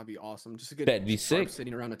 Oh, that'd be awesome. Just to get that'd be Sharp sick.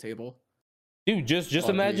 Sitting around a table. Dude, just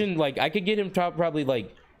imagine like I could get him probably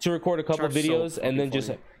like to record a couple videos and then just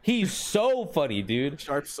he's so funny, dude.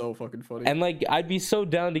 Sharp's so fucking funny. And like I'd be so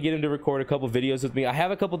down to get him to record a couple videos with me. I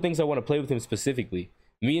have a couple things I want to play with him specifically.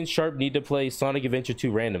 Me and Sharp need to play Sonic Adventure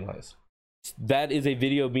 2 randomized. That is a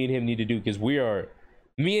video me and him need to do because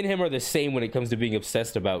me and him are the same when it comes to being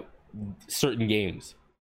obsessed about certain games.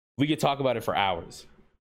 We could talk about it for hours.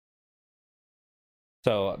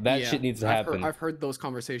 So that shit needs to happen. I've heard those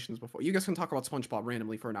conversations before. You guys can talk about SpongeBob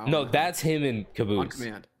randomly for an hour. No, that's him and Caboose. On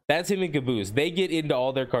command. That's him and Caboose. They get into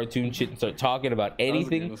all their cartoon shit and start talking about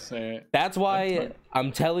anything. That's why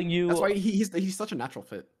I'm telling you. That's why he's such a natural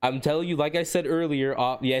fit. I'm telling you, like I said earlier,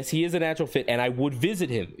 yes, he is a natural fit, and I would visit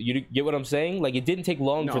him. You get what I'm saying? Like it didn't take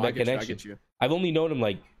long for that connection. I get you. I've only known him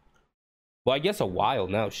I guess a while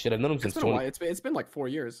now. Shit, I've known him since 20. It's been like 4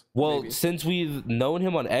 years. Well, maybe. Since we've known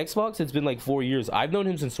him on Xbox, it's been like 4 years. I've known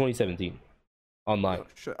him since 2017, online.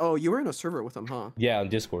 Oh, you were in a server with him, huh? Yeah, on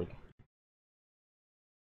Discord.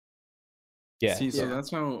 Yeah. See, so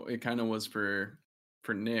that's how it kind of was for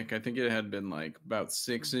Nick. I think it had been like about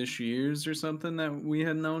 6-ish years or something that we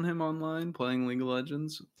had known him online playing League of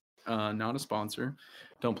Legends. Not a sponsor.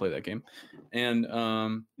 Don't play that game. And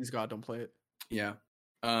Please God, don't play it. Yeah.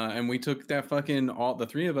 And we took that the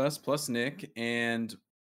three of us plus Nick, and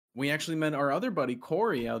we actually met our other buddy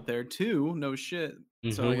Corey out there too. No shit.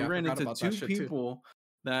 Mm-hmm. So we ran into two people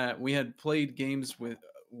that we had played games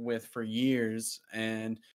with for years,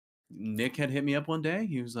 and Nick had hit me up one day.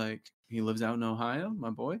 He was like, he lives out in Ohio, my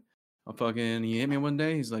boy. He hit me one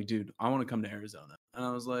day. He's like, dude, I want to come to Arizona. And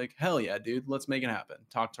I was like, hell yeah, dude, let's make it happen.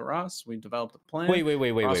 Talk to Ross. We developed a plan.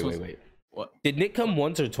 Wait. What? Did Nick come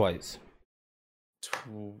once or twice?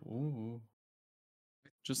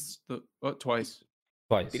 Just twice.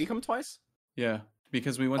 Did he come twice? Yeah.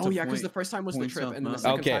 Because we went to because the first time was the trip, and then the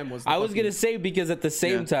second time was I was gonna say, because at the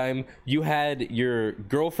same time you had your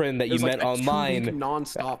girlfriend that you met online, 2-week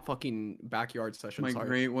non-stop fucking backyard sessions. My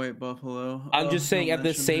great white buffalo. I'm just saying, at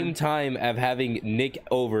the same time of having Nick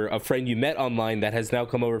over, a friend you met online that has now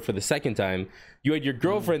come over for the second time, you had your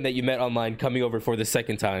girlfriend that you met online coming over for the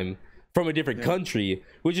second time from a different country,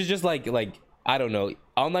 which is just like I don't know,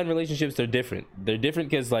 online relationships, they're different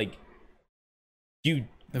because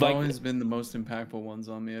They've always been the most impactful ones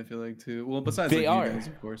on me, I feel like, too. Well, besides you guys,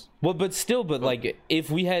 of course. Well, but if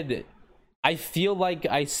we had, I feel like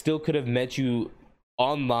I still could have met you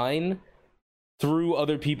online through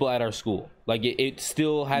other people at our school. Like it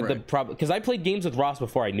still had the problem, because I played games with Ross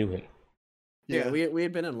before I knew him. Yeah, we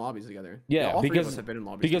had been in lobbies together. Yeah, all three of us had been in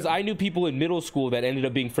lobbies because together. I knew people in middle school that ended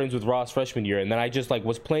up being friends with Ross freshman year, and then I just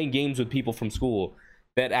was playing games with people from school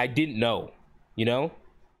that I didn't know,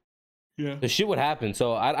 Yeah, the shit would happen.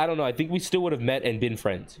 So I don't know. I think we still would have met and been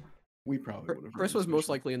friends. We probably would have. Chris was most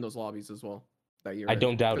likely in those lobbies as well that year. I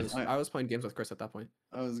don't doubt it. I was playing games with Chris at that point.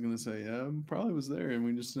 I was gonna say, yeah, probably was there, and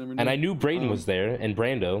we just never knew. And I knew Braden was there, and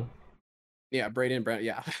Brando. Yeah, Braden,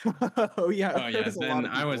 yeah. Oh yeah. Then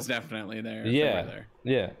I was definitely there. Yeah.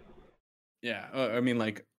 I mean,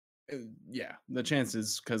 the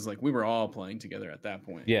chances, because we were all playing together at that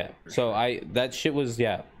point. Yeah. So that shit was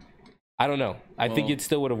I don't know. I think it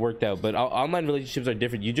still would have worked out, but online relationships are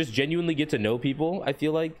different. You just genuinely get to know people. I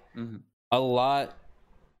feel like a lot.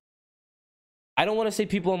 I don't want to say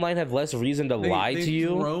people online have less reason to lie to you.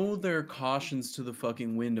 They throw their cautions to the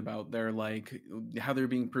fucking wind about their, like, how they're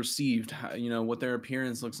being perceived, how, you know, what their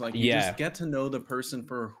appearance looks like. You just get to know the person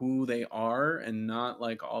for who they are and not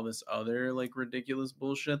like all this other like ridiculous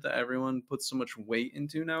bullshit that everyone puts so much weight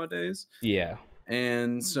into nowadays. Yeah.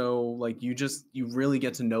 And so like you really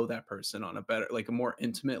get to know that person on a better, like a more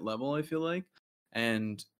intimate level, I feel like.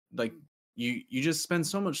 And like you just spend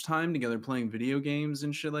so much time together playing video games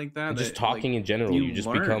and shit like that. And just that, talking like, in general, you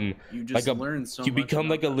just become like you become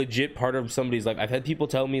like a legit part of somebody's life. I've had people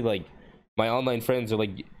tell me, like, my online friends are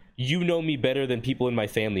like, you know me better than people in my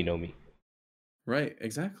family know me. Right,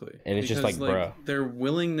 exactly. And it's just like, bruh, their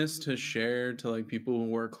willingness to share to like people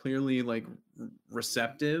who are clearly like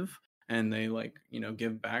receptive and they like, you know,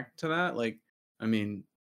 give back to that. Like, I mean,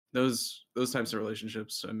 those types of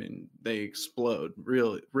relationships, I mean, they explode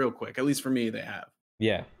real quick. At least for me, they have.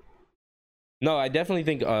 Yeah. No, I definitely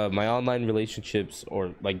think my online relationships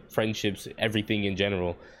or like friendships, everything in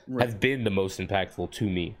general, have been the most impactful to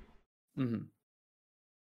me. Mm-hmm.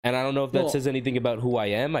 And I don't know if that says anything about who I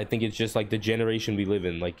am. I think it's just like the generation we live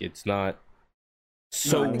in. Like, it's not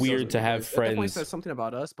so weird to have friends. It definitely says something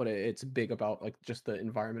about us, but it's big about like just the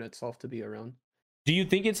environment itself to be around. Do you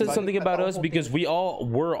think it says something about us? Because we all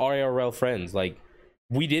were IRL friends. Like,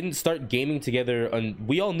 we didn't start gaming together, and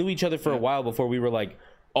we all knew each other for a while before we were like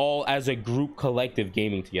all as a group collective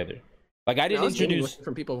gaming together. Like, I didn't introduce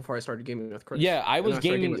from people before I started gaming with Chris. Yeah, I was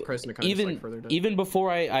gaming with Chris, and it even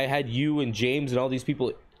before I had you and James and all these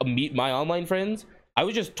people meet my online friends. I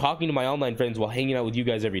was just talking to my online friends while hanging out with you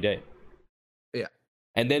guys every day. Yeah,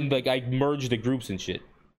 and then like I merged the groups and shit.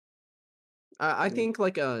 I think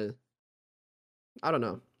like I don't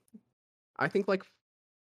know. I think like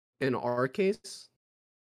in our case,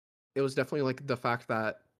 it was definitely like the fact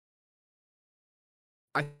that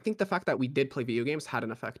we did play video games had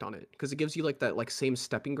an effect on it, because it gives you like that like same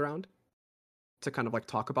stepping ground to kind of like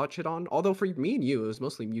talk about shit on. Although for me and you, it was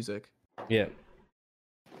mostly music. Yeah.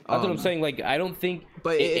 That's what I'm saying. Like, I don't think,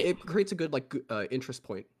 but it creates a good like interest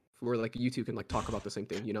point where like you two can like talk about the same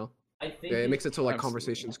thing. You know, I think it makes it so like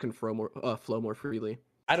conversations can flow more freely.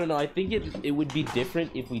 I don't know. I think it would be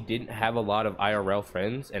different if we didn't have a lot of IRL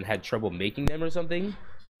friends and had trouble making them or something.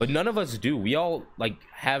 But none of us do. We all like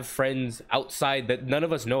have friends outside that none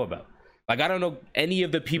of us know about. Like, I don't know any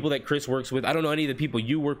of the people that Chris works with. I don't know any of the people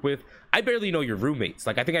you work with. I barely know your roommates.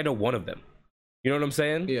 Like, I think I know one of them. You know what I'm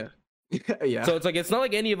saying? Yeah. Yeah. So it's like, it's not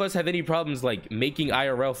like any of us have any problems like making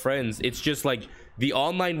IRL friends. It's just like the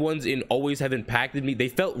online ones always have impacted me. They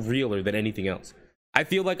felt realer than anything else. I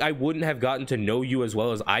feel like I wouldn't have gotten to know you as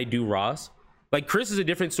well as I do Ross. Like, Chris is a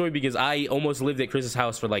different story because I almost lived at Chris's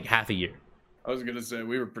house for like half a year. I was gonna say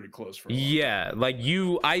we were pretty close for a while. Yeah, like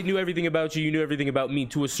I knew everything about you. You knew everything about me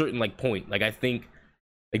to a certain like point. Like, I think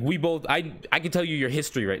like we both, I can tell you your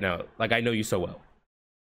history right now. Like, I know you so well.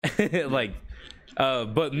 Like,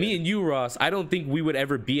 but me and you, Ross, I don't think we would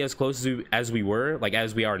ever be as close as we were, like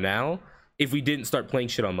as we are now, if we didn't start playing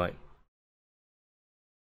shit online.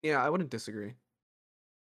 Yeah, I wouldn't disagree.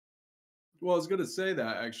 Well, I was gonna say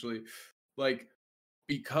that actually, like,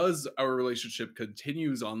 because our relationship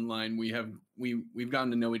continues online, we've gotten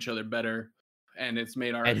to know each other better, and it's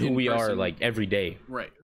made our and who we are like every day.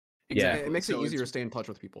 Right. Exactly. Yeah, it makes it easier to stay in touch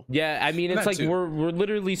with people. Yeah, I mean, it's like we're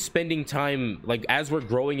literally spending time, like, as we're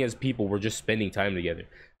growing as people, we're just spending time together.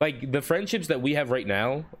 Like, the friendships that we have right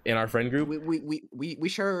now in our friend group, we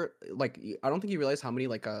share, like, I don't think you realize how many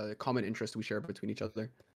like common interests we share between each other.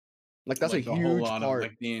 Like, that's like a huge part of,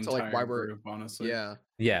 like, the entire like why we're group, honestly.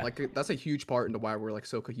 Yeah, like that's a huge part into why we're like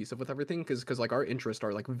so cohesive with everything, because like our interests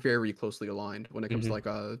are like very closely aligned when it comes to like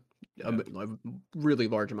a really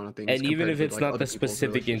large amount of things. And even if it's not the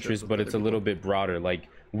specific interest, but it's a little bit broader. Like,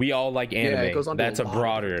 we all like anime. Yeah, it goes on that's a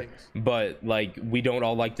broader, but like we don't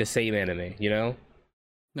all like the same anime, you know?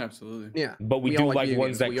 Absolutely. Yeah. But we do like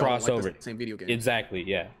ones that cross over. Same video game. Exactly.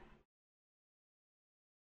 Yeah.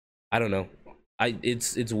 I don't know.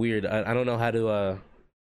 It's weird. I don't know how to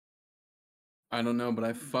I don't know, but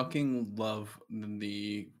I fucking love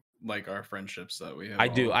the like our friendships that we have. I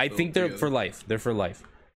do. I think they're for life. They're for life.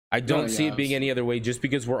 I don't see it being any other way, just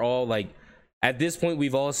because we're all like, at this point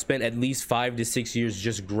we've all spent at least 5 to 6 years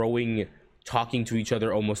just growing, talking to each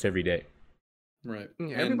other almost every day. Right.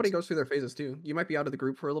 Yeah, everybody goes through their phases too. You might be out of the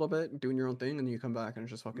group for a little bit, doing your own thing, and you come back and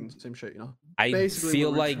it's just fucking same shit, you know? I basically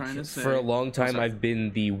feel like for a long time I've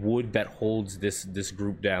been the wood that holds this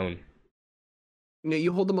group down. Yeah,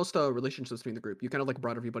 you hold the most relationships between the group. You kind of like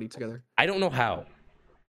brought everybody together. I don't know how.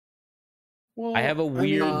 Well, I have a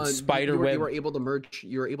weird spider web. You were able to merge.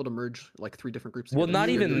 You were able to merge like 3 different groups. Well, together. not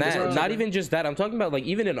even that. Not right. even just that. I'm talking about like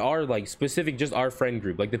even in our like specific, just our friend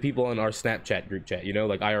group, like the people in our Snapchat group chat. You know,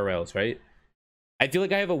 like IRLs, right? I feel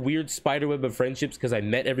like I have a weird spider web of friendships because I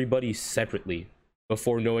met everybody separately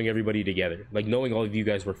before knowing everybody together. Like knowing all of you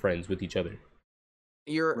guys were friends with each other.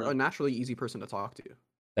 You're a naturally easy person to talk to.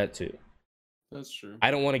 That too. That's true.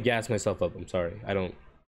 I don't want to gas myself up. I'm sorry. I don't.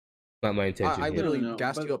 Not my intention. I literally No,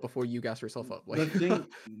 gassed but you up before you gassed yourself up. Like, the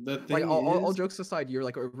thing like all is, jokes aside, you're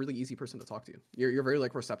like a really easy person to talk to. You're very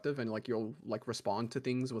like receptive and like you'll like respond to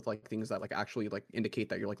things with like things that like actually like indicate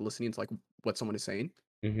that you're like listening to like what someone is saying.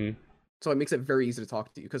 Mm-hmm. So it makes it very easy to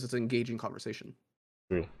talk to you because it's an engaging conversation.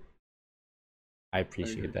 True. I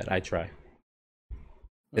appreciate that. I try.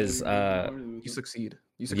 Because You succeed.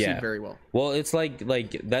 You succeed very well. Well, it's like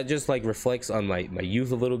that just like reflects on my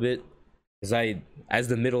youth a little bit. Because as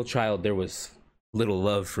the middle child, there was little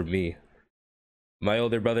love for me. My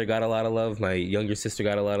older brother got a lot of love. My younger sister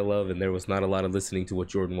got a lot of love, and there was not a lot of listening to what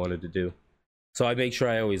Jordan wanted to do. So I make sure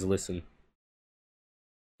I always listen.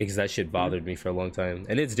 Because that shit bothered me for a long time.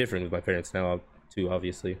 And it's different with my parents now, too,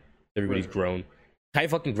 obviously. Everybody's grown. I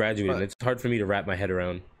fucking graduated, and it's hard for me to wrap my head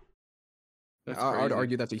around. I would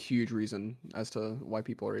argue that's a huge reason as to why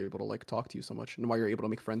people are able to like talk to you so much and why you're able to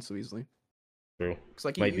make friends so easily. True. Because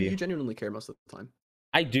like you genuinely care most of the time.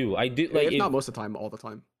 I do. Like, if not most of the time, all the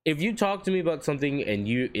time. If you talk to me about something and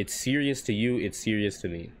it's serious to you, it's serious to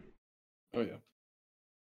me. Oh yeah.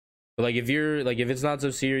 But like if it's not so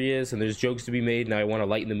serious and there's jokes to be made and I want to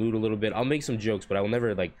lighten the mood a little bit, I'll make some jokes, but I will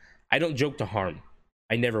never I don't joke to harm.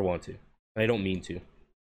 I never want to. And I don't mean to.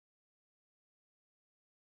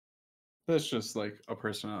 That's just like a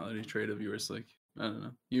personality trait of yours. Like, I don't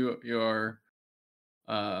know. You are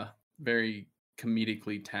very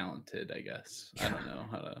comedically talented, I guess. I don't know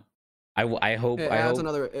how to. I hope it adds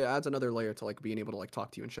another layer to like being able to like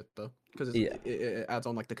talk to you and shit though, because it adds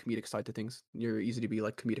on like the comedic side to things. You're easy to be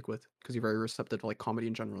like comedic with because you're very receptive to like comedy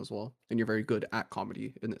in general as well, and you're very good at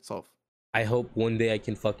comedy in itself. I hope one day I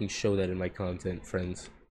can fucking show that in my content, friends.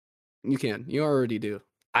 You can. You already do.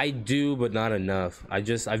 I do, but not enough.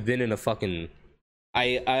 I've been in a fucking.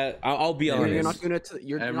 I'll be honest. You're not doing it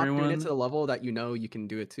to not doing it to the level that you know you can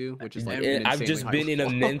do it to, which is like I've just been in a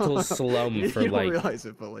mental slum for you like. don't realize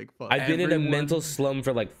it, but like fuck. I've been in a mental slum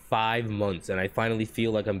for like 5 months, and I finally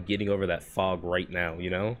feel like I'm getting over that fog right now.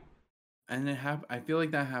 You know. And I feel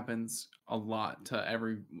like that happens a lot to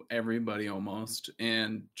everybody almost,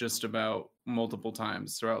 and just about multiple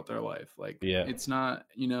times throughout their life. Like, it's not,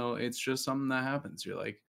 it's just something that happens. You're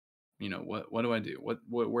like, what do I do?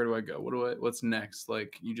 Where do I go? What's next?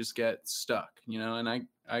 Like, you just get stuck, and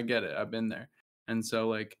I get it. I've been there. And so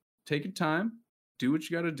like, take your time, do what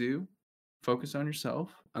you got to do, focus on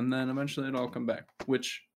yourself, and then eventually it'll all come back,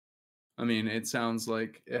 which, I mean, it sounds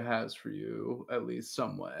like it has for you, at least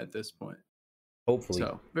somewhat at this point. Hopefully.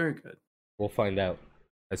 So, very good. We'll find out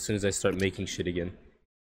as soon as I start making shit again.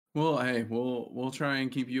 Well, hey, we'll try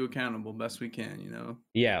and keep you accountable best we can,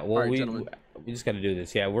 Yeah, well, right, we just got to do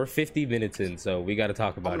this. Yeah, we're 50 minutes in, so we got to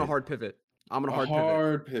talk about it. I'm on a hard pivot.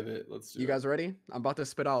 pivot. Let's do it. You guys ready? I'm about to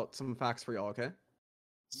spit out some facts for y'all, okay?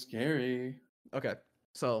 Scary. Okay.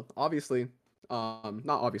 So, obviously, not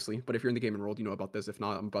obviously, but if you're in the gaming world, you know about this. If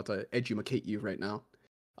not, I'm about to educate you right now.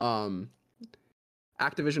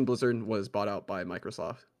 Activision Blizzard was bought out by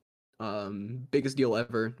Microsoft. Biggest deal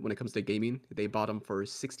ever when it comes to gaming. They bought them for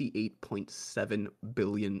 $68.7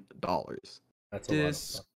 billion. That's a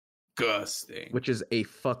disgusting. Which is a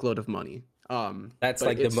fuckload of money. That's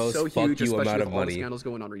like the most so fuck huge, you amount of with all the money. scandals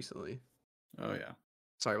going on recently. Oh yeah.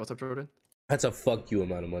 Sorry, what's up, Jordan? That's a fuck you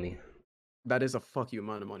amount of money. That is a fuck you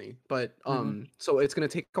amount of money. But so it's gonna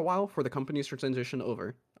take a while for the companies to transition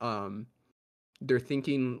over. They're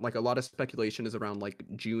thinking like a lot of speculation is around like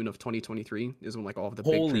June of 2023 is when like all of the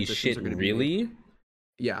big transitions are gonna be made.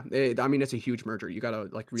 Yeah, I mean it's a huge merger. You gotta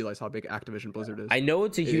like realize how big Activision Blizzard is. I know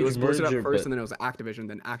it's a huge merger. It was Blizzard merger, at first, but... and then it was Activision.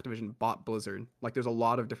 Then Activision bought Blizzard. Like there's a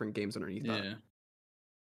lot of different games underneath that.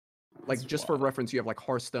 Like that's just wild. For reference, you have like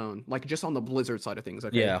Hearthstone. Like just on the Blizzard side of things.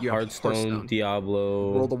 Okay? Yeah, Hearthstone,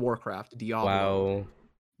 Diablo, World of Warcraft, Diablo, WoW,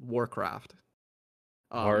 Warcraft,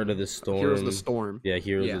 Heart of the Storm, Heroes of the Storm. Yeah,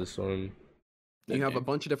 Heroes of the Storm. You have a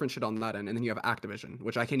bunch of different shit on that end, and then you have Activision,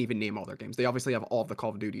 which I can't even name all their games. They obviously have all of the Call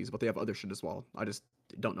of Duties, but they have other shit as well. I just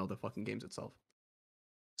don't know the fucking games itself.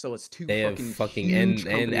 So it's two fucking and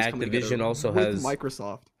Activision also has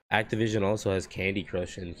Microsoft. Activision also has Candy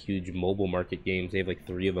Crush and huge mobile market games. They have like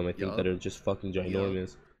 3 of them, I think, that are just fucking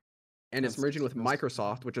ginormous. And it's merging with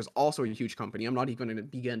Microsoft, which is also a huge company. I'm not even going to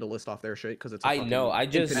begin to list off their shit because it's. I know. I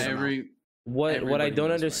just what I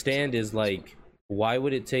don't understand is like, why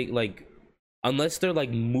would it take like. unless they're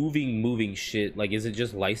like moving shit, like is it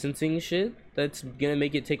just licensing shit that's gonna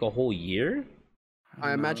make it take a whole year?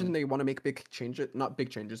 I imagine they want to make big changes, not big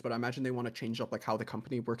changes, but I imagine they want to change up like how the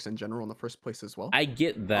company works in general in the first place as well. I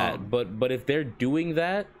get that, but if they're doing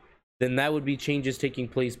that, then that would be changes taking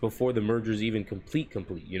place before the merger's even complete,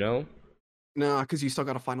 you know? Nah, because you still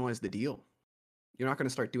got to finalize the deal. You're not going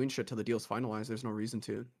to start doing shit till the deal's finalized. There's no reason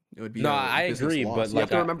to. It would be no, I agree, loss. but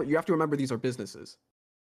You like you have to remember these are businesses.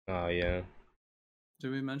 Oh yeah. Did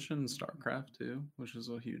we mention StarCraft too, which is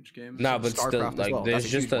a huge game? No, but StarCraft still, as like well.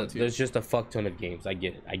 there's That's just a fuck ton of games. I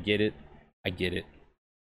get it.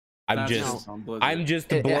 I'm That's just on Blizzard. I'm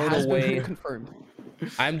just It blown has away. been confirmed.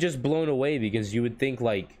 I'm just blown away because you would think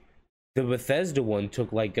like the Bethesda one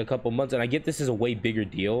took like a couple months, and I get this is a way bigger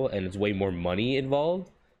deal and it's way more money involved,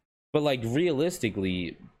 but like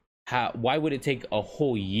realistically, why would it take a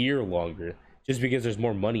whole year longer just because there's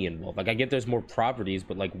more money involved? Like I get there's more properties,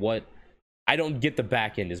 but like what? I don't get the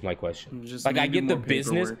back end is my question. Just like I get the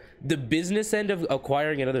paperwork. business end of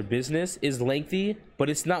acquiring another business is lengthy, but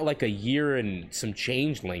it's not like a year and some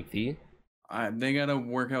change lengthy. They gotta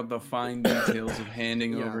work out the fine details of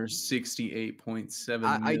handing Yeah. over $68.7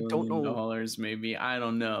 I don't know. million, maybe. I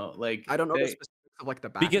don't know. Like I don't know the specifics of like the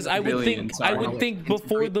back Because end. I would think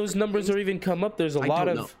before those numbers are even come up, there's a lot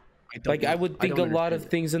of I would think a lot of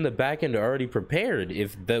things in the back end are already prepared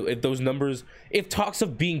if those numbers, if talks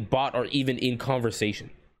of being bought are even in conversation.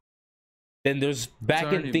 Then there's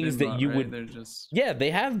back end things that you would yeah,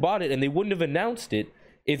 they have bought it and they wouldn't have announced it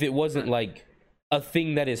if it wasn't like a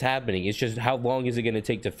thing that is happening. It's just how long is it going to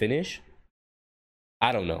take to finish?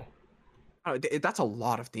 I don't know. That's a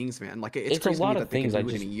lot of things, man. Like it's a lot of things in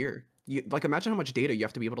a year. Like imagine how much data you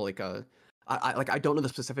have to be able to like I don't know the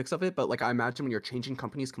specifics of it, but like I imagine when you're changing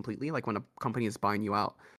companies completely, like when a company is buying you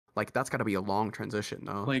out, like that's got to be a long transition,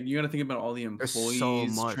 though. Like you got to think about all the employees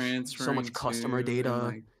transferring, so much customer data.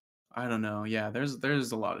 Like, I don't know. Yeah, there's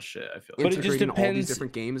a lot of shit. I feel but like it just integrating depends. all these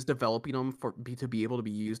different games, developing them to be able to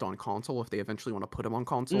be used on console if they eventually want to put them on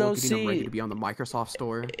console. No, getting them ready to be on the Microsoft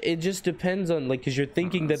Store. It just depends on like because you're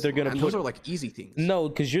thinking that they're gonna put those are like easy things. No,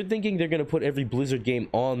 because you're thinking they're gonna put every Blizzard game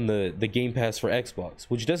on the Game Pass for Xbox,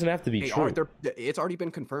 which doesn't have to be true. It's already been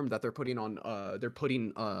confirmed that they're putting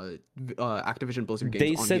Activision Blizzard games.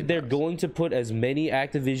 They on said Game they're Pass. going to put as many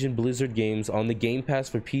Activision Blizzard games on the Game Pass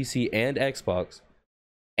for PC and Xbox,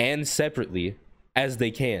 and separately as they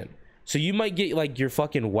can. So you might get like your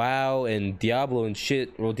fucking WoW and Diablo and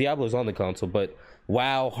shit. Well, Diablo's on the console, but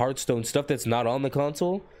WoW, Hearthstone, stuff that's not on the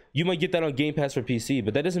console, you might get that on Game Pass for PC,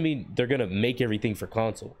 but that doesn't mean they're gonna make everything for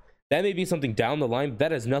console. That may be something down the line, but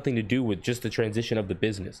that has nothing to do with just the transition of the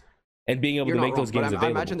business and being able to make those games available.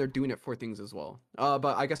 I imagine they're doing it for things as well.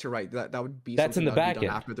 But I guess you're right. That would be that's in the back end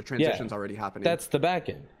after the transition's already happening. That's the back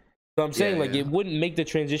end. So I'm saying it wouldn't make the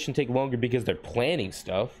transition take longer because they're planning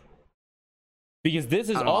stuff. Because this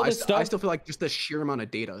is all this stuff. I still feel like just the sheer amount of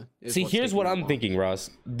data. See, here's what I'm thinking, Ross.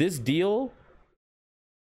 This deal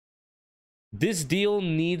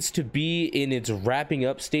needs to be in its wrapping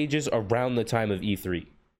up stages around the time of E3.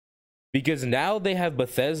 Because now they have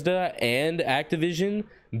Bethesda and Activision.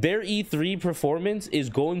 Their E3 performance is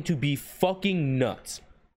going to be fucking nuts.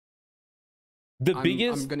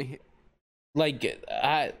 Biggest, I'm gonna hit. Like,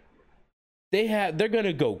 they're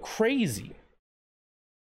gonna go crazy.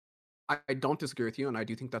 I don't disagree with you, and I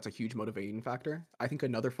do think that's a huge motivating factor. I think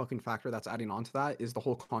another fucking factor that's adding on to that is the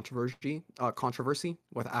whole controversy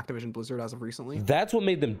with Activision Blizzard as of recently. That's what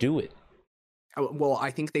made them do it. Well,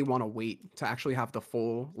 I think they want to wait to actually have the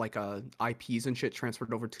full like IPs and shit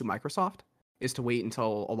transferred over to Microsoft. Is to wait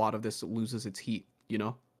until a lot of this loses its heat, you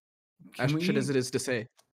know? As shit as it is to say.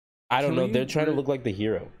 I don't know. They're trying to look like the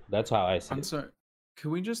hero. That's how I see it. I'm sorry.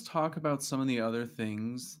 Can we just talk about some of the other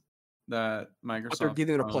things that Microsoft But they're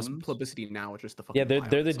giving it a owns? publicity now, which is the fucking yeah.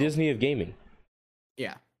 They're the Disney of gaming.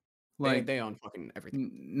 Yeah, like they own fucking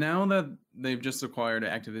everything. Now that they've just acquired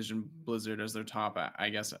Activision Blizzard as their top, I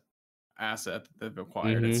guess, asset that they've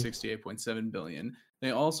acquired at $68.7 billion.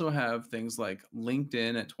 They also have things like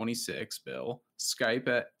LinkedIn at 26 bill, Skype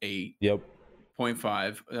at 8. Yep.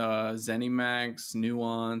 0.5, ZeniMax,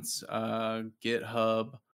 Nuance,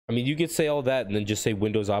 GitHub. I mean, you could say all that and then just say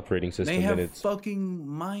Windows operating system. They have fucking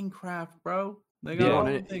Minecraft, bro. They got all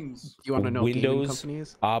the things. You want to know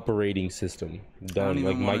Windows operating system done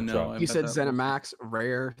like mic drop. You said ZeniMax,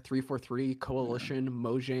 Rare, 343, Coalition,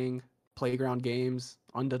 Mojang, Playground Games,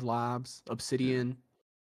 Undead Labs, Obsidian.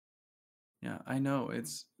 Yeah, I know.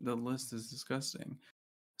 The list is disgusting.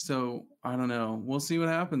 So I don't know. We'll see what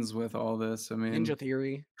happens with all this. I mean, Ninja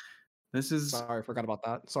Theory. This is sorry, I forgot about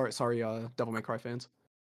that. Sorry, Devil May Cry fans.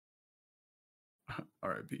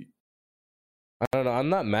 R.I.P. I don't know. I'm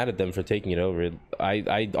not mad at them for taking it over.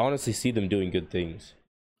 I honestly see them doing good things.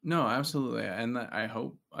 No, absolutely, and I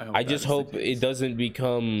hope. I just hope it doesn't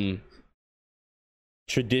become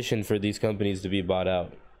tradition for these companies to be bought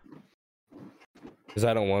out. Because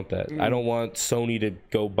I don't want that. I don't want Sony to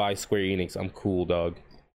go buy Square Enix. I'm cool, dog.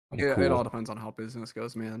 Yeah, cool. It all depends on how business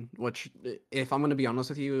goes, man. Which, if I'm gonna be honest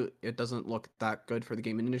with you, it doesn't look that good for the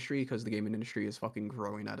gaming industry because the gaming industry is fucking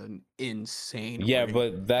growing at an insane rate.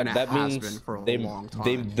 But that means for a long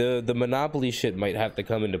time. the monopoly shit might have to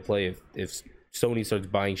come into play if Sony starts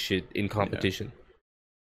buying shit in competition.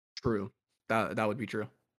 Yeah. True. That would be true.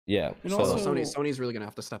 Yeah. And so also, Sony's really gonna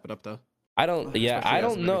have to step it up though. I don't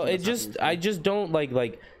know. I just don't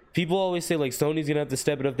like people always say like Sony's gonna have to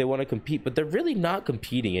step it up. They want to compete, but they're really not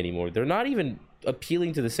competing anymore. They're not even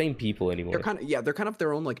appealing to the same people anymore. They're kind of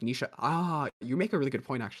their own like niche. You make a really good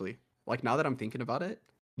point actually. Like now that I'm thinking about it,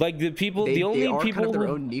 like the only are people kind of their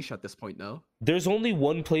own niche at this point. No, there's only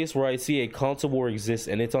one place where I see a console war exists,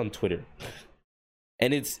 and it's on Twitter,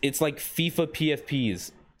 and it's like FIFA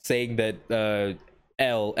PFPs saying that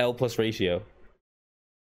L plus ratio.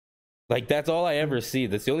 Like, that's all I ever see.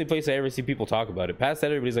 That's the only place I ever see people talk about it. Past that,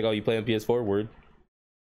 everybody's like, oh, you play on PS4? Word.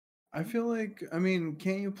 I feel like, I mean,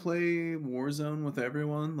 can't you play Warzone with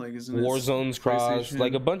everyone? Like, isn't Warzone's cross?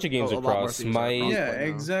 Like, a bunch of games are cross. Yeah,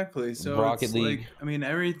 exactly. So Rocket League. Like, I mean,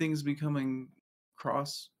 everything's becoming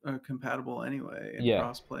cross compatible anyway. And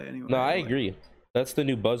cross-play anyway. No, I agree. That's the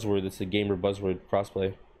new buzzword. It's the gamer buzzword,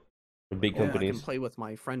 crossplay. For big companies. I can play with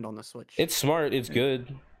my friend on the Switch. It's smart. It's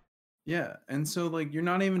good. Yeah, and so like you're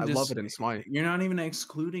not even love it in Smite. You're not even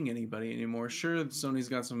excluding anybody anymore. Sure, Sony's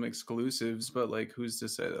got some exclusives, but like who's to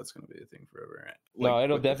say that's going to be a thing forever? Like, no,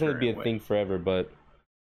 it'll definitely be a thing forever, but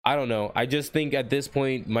I don't know. I just think at this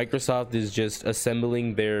point Microsoft is just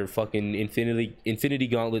assembling their fucking Infinity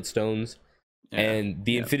Gauntlet stones, and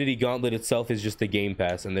the Infinity Gauntlet itself is just the Game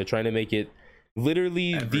Pass, and they're trying to make it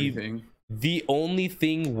literally the only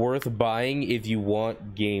thing worth buying if you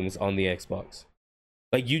want games on the Xbox.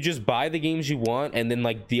 Like, you just buy the games you want, and then,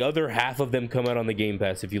 like, the other half of them come out on the Game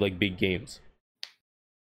Pass if you like big games.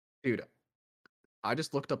 Dude, I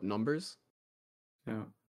just looked up numbers. Yeah.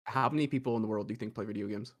 How many people in the world do you think play video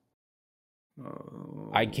games?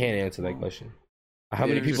 I can't answer that question. How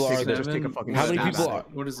many people are there? How many people are?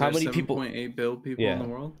 What is there? 7.8 billion people in the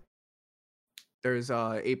world? There's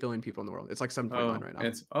 8 billion people in the world. It's like 7.9 right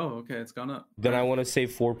now. Okay, it's gone up. Then I want to say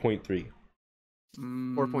 4.3.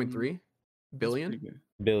 4.3 billion?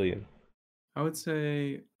 I would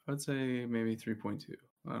say maybe 3.2.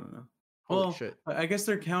 I don't know. Holy shit. I guess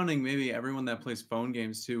they're counting maybe everyone that plays phone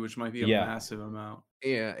games too, which might be a massive amount.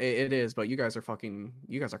 Yeah, it is, but you guys are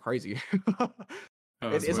crazy.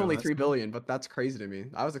 It's only 3 billion, but that's crazy to me.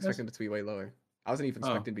 I was expecting it to be way lower. I wasn't even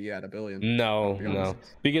expecting to be at 1 billion. No.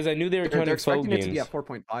 Because I knew they were counting phone games. They're expecting it to be at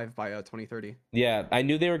 4.5 by 2030. Yeah, I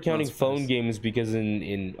knew they were counting phone games because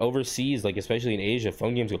in overseas, like especially in Asia,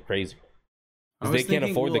 phone games go crazy. They can't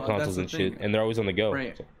afford the consoles and shit, and they're always on the go.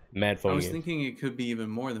 Right. So, mad phone games. I was thinking it could be even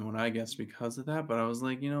more than what I guessed because of that, but I was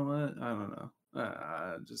like, you know what? I don't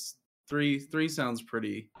know. Just three sounds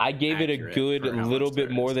pretty. I gave it a good little bit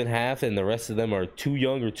more than half, and the rest of them are too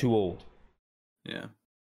young or too old. Yeah.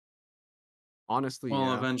 Honestly,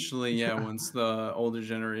 well, eventually, once the older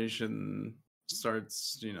generation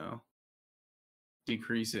starts,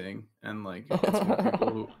 decreasing, and like it's more people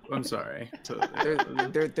who, I'm sorry,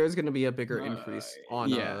 there's going to be a bigger increase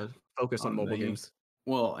on focus on mobile games.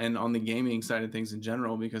 Well, and on the gaming side of things in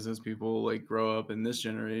general, because as people like grow up in this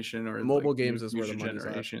generation or mobile games is where the money's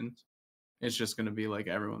generations, it's just going to be like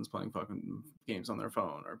everyone's playing fucking games on their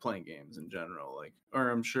phone or playing games in general. Like, or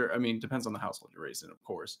I'm sure, I mean, depends on the household you're raised in, of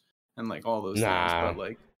course. And like all those things, but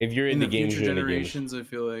like if you're in the games, future generations, I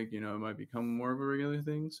feel like it might become more of a regular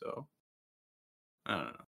thing. So I don't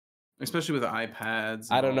know, especially with iPads.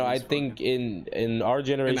 I don't know. I think in our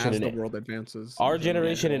generation, and as the world advances, our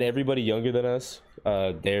generation and everybody younger than us,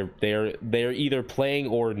 they're either playing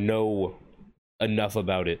or know enough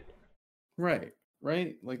about it. Right.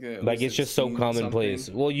 Like it's just so commonplace.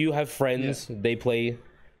 Well, you have friends, they play.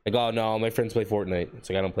 Like, oh no, my friends play Fortnite. It's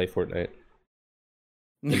like I don't play Fortnite.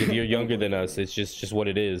 Like, if you're younger than us, it's just what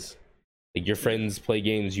it is. Like, your friends play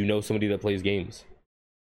games, you know somebody that plays games.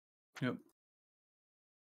 Yep.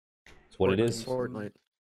 It's what it is. Fortnite.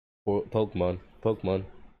 Pokemon.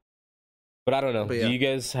 But I don't know. Do you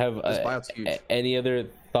guys have any other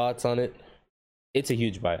thoughts on it? It's a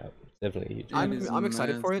huge buyout. Definitely a huge buyout. I'm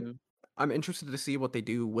excited for it. I'm interested to see what they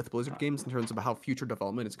do with Blizzard games in terms of how future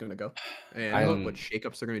development is going to go. And what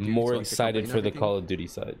shakeups are going to do. More excited for the Call of Duty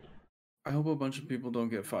side. I hope a bunch of people don't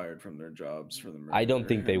get fired from their jobs for the murder. I don't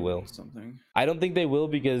think they will. Something. I don't think they will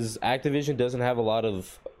because Activision doesn't have a lot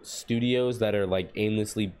of studios that are like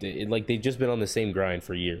aimlessly like they've just been on the same grind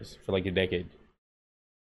for years, for like a decade.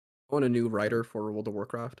 I want a new writer for World of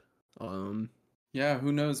Warcraft. Yeah,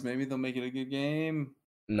 who knows? Maybe they'll make it a good game.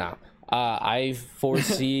 Nah. I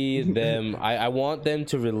foresee them. I want them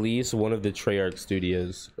to release one of the Treyarch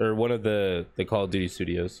studios or one of the Call of Duty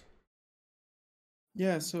studios.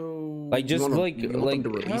 Yeah, so Like just them to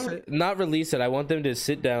release it? Not release it. I want them to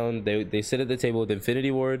sit down. They sit at the table with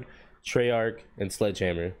Infinity Ward, Treyarch, and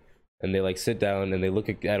Sledgehammer, and they like sit down and they look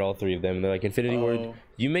at all three of them. And they're like, Infinity Ward,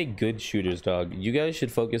 you make good shooters, dog. You guys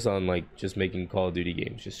should focus on like just making Call of Duty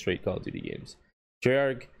games, just straight Call of Duty games.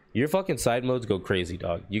 Treyarch, your fucking side modes go crazy,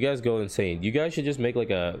 dog. You guys go insane. You guys should just make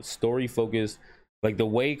like a story focused, like the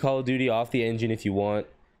way Call of Duty off the engine if you want.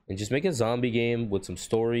 And just make a zombie game with some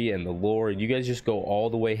story and the lore, and you guys just go all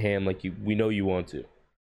the way ham like we know you want to.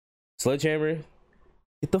 Sledgehammer,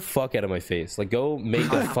 get the fuck out of my face. Like, go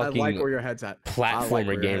make a fucking I like where your head's at.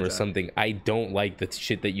 platformer game or something. I don't like the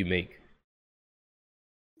shit that you make.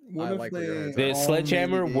 The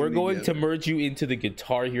Sledgehammer, we're going to merge you into the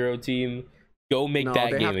Guitar Hero team. Go make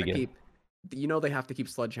that game again. You know they have to keep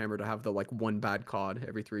Sledgehammer to have the like one bad COD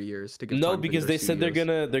every 3 years to give. No, because they said they're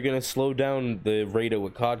gonna slow down the rate at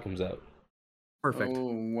what COD comes out. Perfect.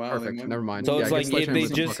 Oh wow. Perfect. Never mind. So it's like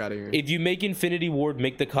if you make Infinity Ward,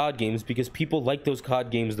 make the COD games because people like those COD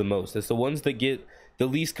games the most. It's the ones that get the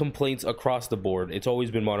least complaints across the board. It's always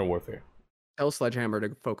been Modern Warfare. Tell Sledgehammer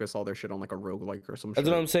to focus all their shit on like a roguelike or something.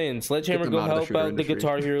 That's what I'm saying. Sledgehammer, go help out the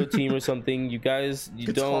Guitar Hero team or something. You guys,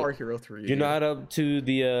 Guitar Hero 3. You're not up to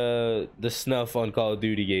the snuff on Call of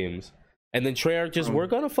Duty games. And then Treyarch, just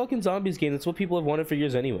work on a fucking zombies game. That's what people have wanted for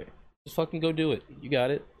years anyway. Just fucking go do it. You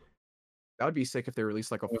got it. That would be sick if they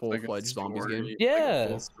released like a full-fledged zombies game. Yeah,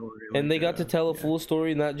 like and they got to tell a full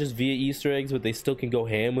story, not just via Easter eggs, but they still can go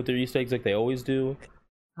ham with their Easter eggs like they always do.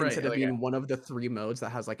 Instead of being one of the 3 modes that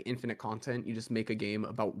has like infinite content, you just make a game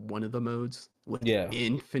about one of the modes with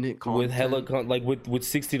infinite content. With hella like with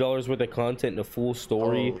 $60 worth of content and a full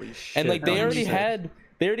story. And like they already had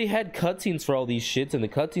cutscenes for all these shits, and the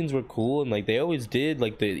cutscenes were cool, and like they always did.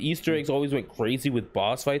 Like the Easter eggs always went crazy with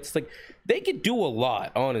boss fights. It's like they could do a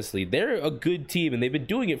lot, honestly. They're a good team and they've been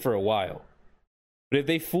doing it for a while. But if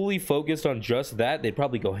they fully focused on just that, they'd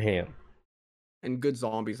probably go ham. And good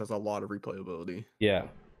zombies has a lot of replayability. Yeah.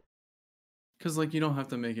 Because like you don't have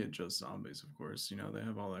to make it just zombies, of course. You know, they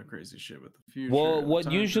have all that crazy shit with the future. Well,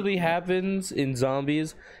 what usually happens in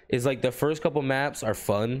zombies is like the first couple maps are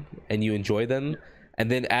fun and you enjoy them. And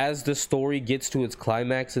then as the story gets to its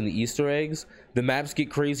climax in the Easter eggs, the maps get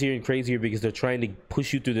crazier and crazier because they're trying to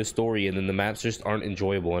push you through the story, and then the maps just aren't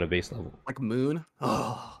enjoyable on a base level. Like Moon?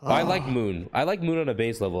 I like Moon. I like Moon on a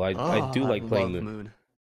base level. I do like playing Moon.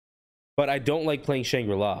 But I don't like playing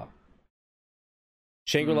Shangri-La.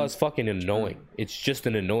 Shangri-La is fucking annoying. It's just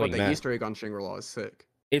an annoying map. But the Easter egg on Shangri-La is sick.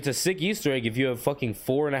 It's a sick Easter egg if you have fucking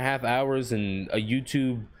 4.5 hours and a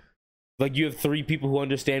YouTube... Like, you have 3 people who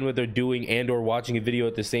understand what they're doing and or watching a video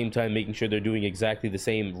at the same time, making sure they're doing exactly the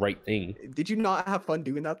same right thing. Did you not have fun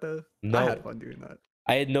doing that, though? No. I had fun doing that.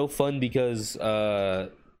 I had no fun because I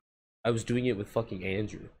was doing it with fucking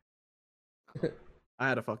Andrew. I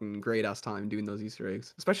had a fucking great-ass time doing those Easter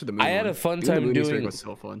eggs. Especially the Moon I had a fun time doing... Easter egg was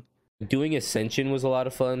so fun. Doing Ascension was a lot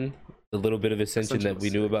of fun. The little bit of Ascension that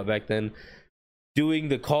we knew about back then. Doing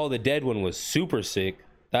the Call of the Dead one was super sick.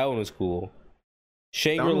 That one was cool.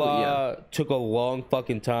 Shangri-La took a long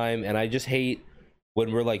fucking time, and I just hate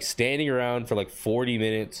when we're like standing around for like 40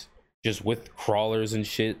 minutes just with crawlers and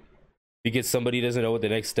shit because somebody doesn't know what the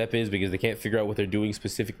next step is because they can't figure out what they're doing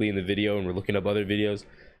specifically in the video, and we're looking up other videos.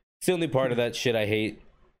 It's the only part of that shit I hate.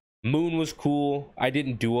 Moon was cool. I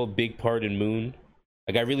didn't do a big part in Moon.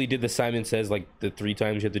 Like, I really did the Simon Says like the 3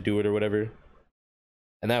 times you have to do it or whatever,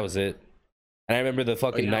 and that was it. And I remember the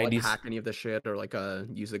fucking 90s. Like hack any of the shit or like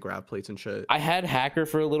use the grab plates and shit. I had hacker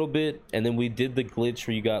for a little bit, and then we did the glitch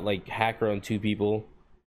where you got like hacker on 2 people.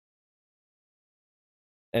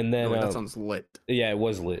 And then that sounds lit. Yeah, it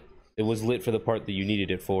was lit. It was lit for the part that you needed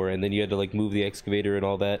it for, and then you had to like move the excavator and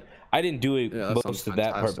all that. I didn't do it most of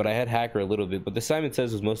that part, but I had hacker a little bit. But the Simon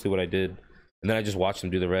Says was mostly what I did, and then I just watched them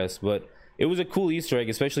do the rest. But it was a cool Easter egg,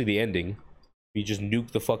 especially the ending. You just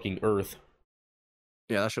nuke the fucking Earth.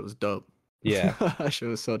 Yeah, that shit was dope. Yeah. That shit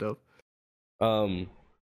was so dope.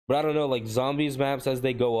 But I don't know, like zombies maps as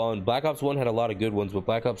they go on. Black Ops 1 had a lot of good ones, but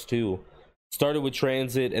Black Ops 2 started with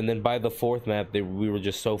transit, and then by the 4th map, we were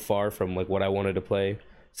just so far from like what I wanted to play.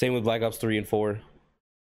 Same with Black Ops 3 and 4.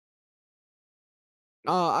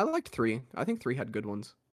 I liked 3. I think 3 had good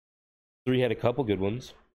ones. 3 had a couple good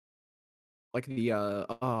ones. Like the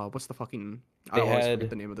what's the fucking? I They always had forget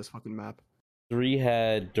the name of this fucking map. 3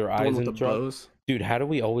 had their The eyes one with the and drop. bows. Dude, how do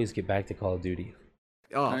we always get back to Call of Duty?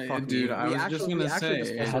 Oh fuck dude, me. I was just gonna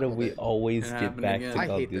say, How do we always It get happened back again. to I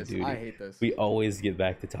Call of hate this. Duty? I hate this. We always get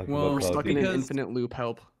back to talking Well, about We're Call of stuck in Duty. an because- infinite loop.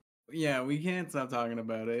 Help. Yeah, we can't stop talking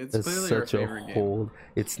about it. It's That's clearly our such a favorite game. hold.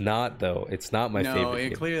 It's not though. It's not my no, favorite it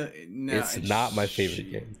game. clearly no. It's not my favorite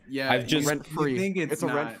game. Yeah, I've just- Rent free. You think it's a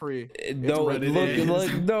not. rent free. No, red, it look,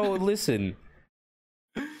 is. no, listen.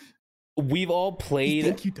 We've all You played.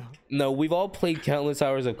 think you don't? No, we've all played countless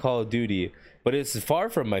hours of Call of Duty, but it's far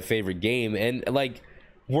from my favorite game. And like,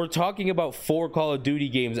 we're talking about 4 Call of Duty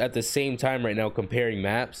games at the same time right now, comparing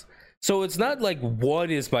maps. So it's not like one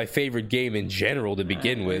is my favorite game in general to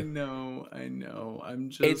begin with. I know.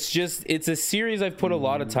 It's a series I've put a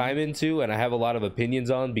lot of time into, and I have a lot of opinions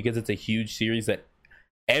on because it's a huge series that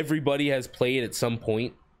everybody has played at some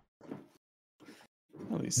point.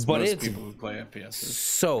 At least But most it's people who play FPS.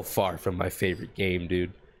 so far from my favorite game,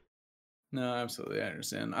 dude. No, absolutely, I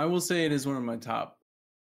understand. I will say it is one of my top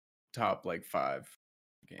like 5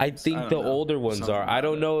 games. I think don't the know. older ones Something are. I about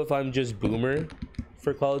don't it. know if I'm just boomer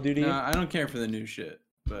for Call of Duty. No, I don't care for the new shit,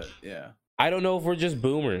 but yeah. I don't know if we're just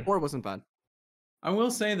boomer. 4 wasn't bad. I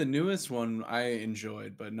will say the newest one I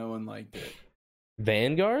enjoyed, but no one liked it.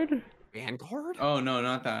 Vanguard? Vanguard? Oh no,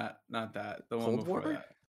 not that. The one Cold before War? that.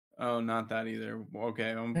 Oh, not that either.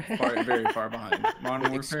 Okay, I'm very far behind.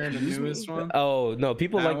 Modern Warfare, the Excuse me? newest one. Oh, no,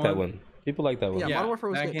 people That like that one? one. People like that one. Yeah, Modern Warfare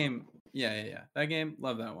was that good. game. Yeah. That game,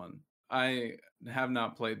 love that one. I have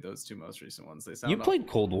not played those 2 most recent ones. They sound You played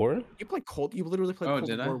Cold War? You played Cold. You literally played Oh, Cold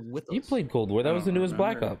did I? War with us. You played Cold War. That I was the don't newest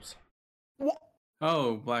Black remember. Ops. What?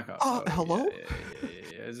 Oh, Black Ops. Oh, hello? Yeah.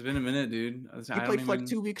 It's been a minute, dude. You played for like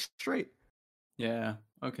 2 weeks straight. Yeah.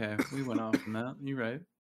 Okay, we went off on that. You're right.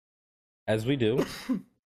 As we do.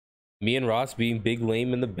 Me and Ross being big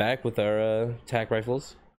lame in the back with our tac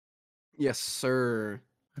rifles. Yes, sir.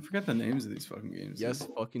 I forgot the names of these fucking games. Yes,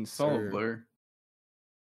 fucking It's all a sir. blur.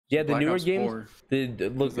 Yeah, the Black newer Ops games. 4.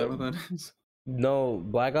 Look, Is that what that is? no,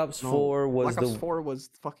 Black Ops No, 4 was Black Ops the 4 was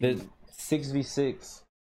fucking. the 6v6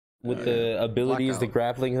 with Oh, the abilities, the Blackout.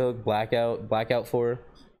 grappling hook, Blackout 4.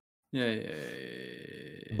 Yeah.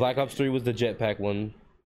 Black Ops 3 was the jetpack one.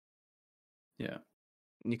 Yeah.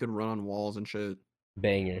 You could run on walls and shit.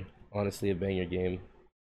 Banger. Honestly, a banger game.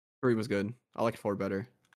 3 was good. I liked 4 better.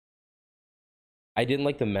 I didn't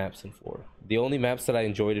like the maps in 4. The only maps that I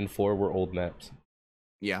enjoyed in 4 were old maps.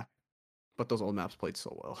 Yeah. But those old maps played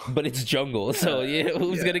so well. But it's jungle, so yeah,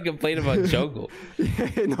 who's Yeah. gonna complain about jungle?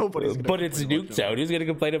 Nobody's gonna But it's complain about Nuketown. jungle. Who's gonna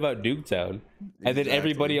complain about Nuketown? And then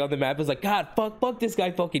everybody on the map is like, God, fuck this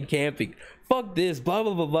guy fucking camping. Fuck this, blah,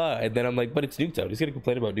 blah, blah, blah. And then I'm like, but it's Nuketown. Who's gonna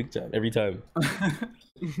complain about Nuketown every time?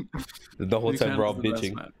 The whole time we're all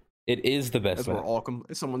bitching. It is the best As we're map. all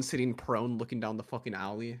someone's sitting prone looking down the fucking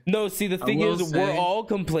alley. No, see, the thing will is, we're say- all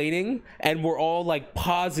complaining, and we're all like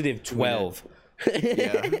positive 12.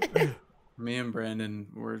 Yeah. Me and Brandon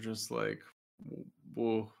were just like,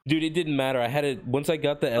 whoa. Dude, it didn't matter. I had it once I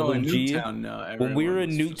got the Oh, in LMG. Nuketown, no, When we were in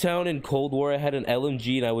everyone was just- Nuketown in Cold War, I had an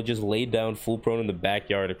LMG and I would just lay down full prone in the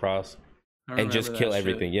backyard across I and just remember kill that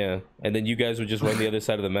everything. shit. Yeah, and then you guys would just run the other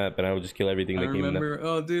side of the map, and I would just kill everything I that came in. remember.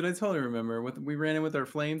 Oh, dude, I totally remember. We ran in with our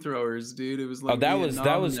flamethrowers, dude. It was like Oh, that was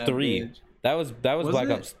Vietnam in 3. bitch. That was Was Black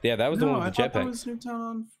it? Ops. Yeah, that was the No, one I with the thought that jetpacks. was Nuketown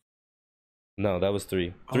on. No, that was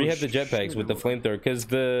 3. Oh, 3 had the shit, jetpacks with the it was. flamethrower because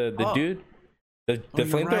the Oh. dude, the Oh, you're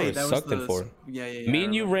flamethrower right, that was sucked in the- 4. Yeah. Me I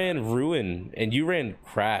and you remember ran that. Ruin, and you ran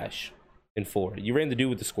Crash in 4. You ran the dude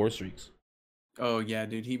with the score streaks. Oh yeah,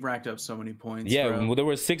 dude, he racked up so many points. Yeah, bro. well, there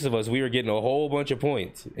were 6 of us. We were getting a whole bunch of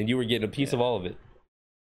points, and you were getting a piece of all of it.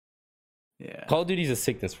 Yeah. Call of Duty's a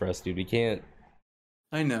sickness for us, dude. We can't.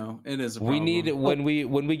 I know it is. A We problem. need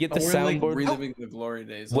when we get the We're like soundboard. reliving the glory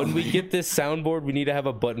days. When we only. get this soundboard, we need to have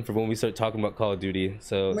a button for when we start talking about Call of Duty.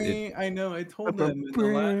 So I know. I told them in the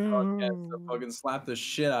last podcast to fucking slap the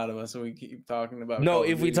shit out of us, and we keep talking about. no, Call of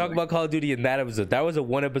if we Duty, talk like, about Call of Duty in that episode, that was a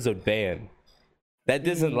 1 episode ban. That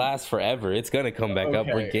doesn't last forever. It's gonna come back up.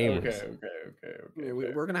 We're gamers. Okay. Yeah,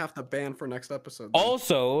 we're gonna have to ban for next episode.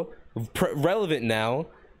 Also, relevant now.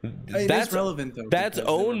 It That's is relevant though. That's because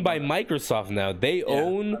they owned were by bad. Microsoft now. They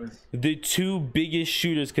own the 2 biggest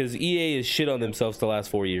shooters because EA has shit on themselves the last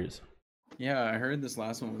 4 years. Yeah, I heard this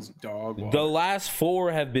last one was dog. The water. last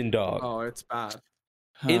 4 have been dog. Oh, it's bad.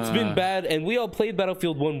 It's been bad, and we all played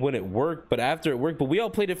Battlefield 1 when it worked, but after it worked, but we all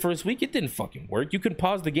played it first week, it didn't fucking work. You can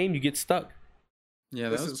pause the game, you get stuck. Yeah,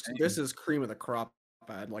 that This is cream of the crop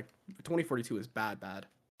bad. Like 2042 is bad.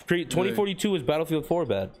 2042 is Battlefield 4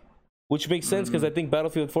 bad, which makes sense because I Mm-hmm. think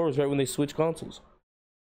Battlefield 4 was right when they switched consoles.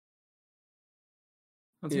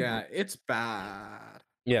 That's Yeah, it's bad.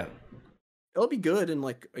 Yeah. It'll be good in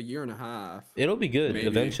like a year and a half. It'll be good Maybe.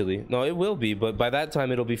 eventually. No, it will be, but by that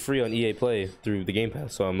time it'll be free on EA Play through the Game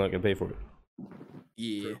Pass, so I'm not gonna pay for it.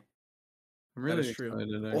 Yeah, I'm really true.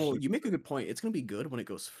 excited. Oh, you make a good point. It's gonna be good when it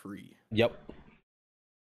goes free. Yep.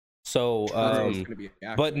 So,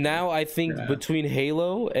 but now I think between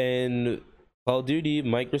Halo and Call of Duty,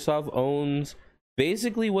 Microsoft owns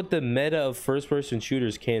basically what the meta of first-person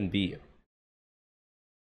shooters can be.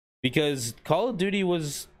 Because Call of Duty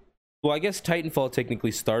was, well, I guess Titanfall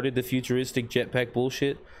technically started the futuristic jetpack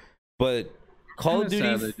bullshit, but Call of Duty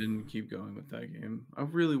sad they didn't keep going with that game. I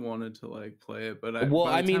really wanted to like play it, but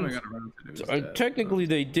technically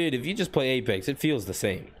they did. If you just play Apex, it feels the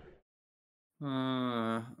same.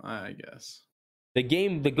 I guess the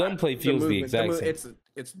gunplay feels the exact same.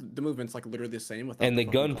 It's the movement's like literally the same. And the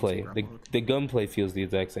gunplay, the gunplay feels the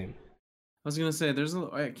exact same. I was gonna say,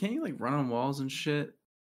 can't you like run on walls and shit?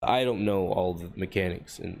 I don't know all the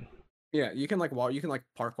mechanics and. Yeah, you can like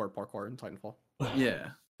parkour in Titanfall. Yeah.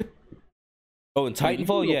 Oh, in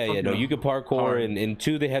Titanfall, no, you could parkour, and in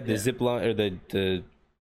 2 they had the zip line or the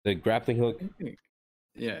grappling hook.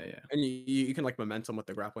 Yeah. And you can like momentum with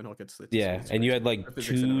the grappling hook. It's and you had like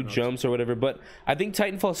 2 jumps or whatever. But I think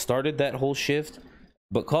Titanfall started that whole shift,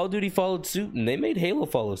 but Call of Duty followed suit, and they made Halo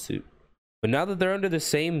follow suit. But now that they're under the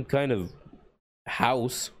same kind of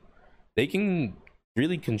house, they can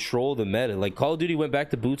really control the meta. Like Call of Duty went back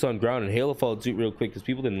to boots on ground, and Halo followed suit real quick because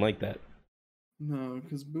people didn't like that. No,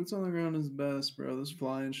 because boots on the ground is best, bro. This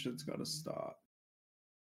flying shit's gotta stop.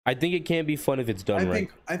 I think it can be fun if it's done right.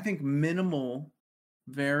 I think minimal,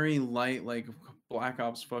 very light, like Black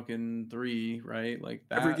Ops fucking 3, right? Like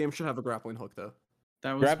that. Every game should have a grappling hook, though.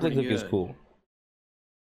 That was grappling hook is cool.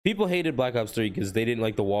 People hated Black Ops 3 because they didn't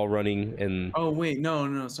like the wall running and. Oh wait,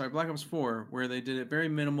 no, sorry, Black Ops 4, where they did it very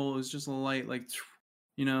minimal. It was just a light, like,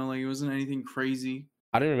 like it wasn't anything crazy.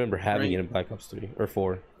 I don't remember having it in Black Ops 3 or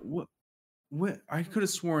 4. What? I could have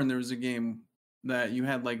sworn there was a game that you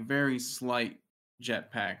had like very slight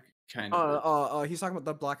jetpack kind of. He's talking about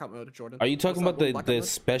the blackout mode, Jordan. Are you talking about the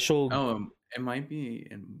special? Oh, it might be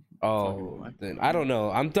in. Then I don't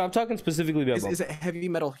know. I'm talking specifically about. Is it Heavy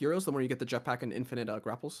Metal Heroes, the one where you get the jetpack and infinite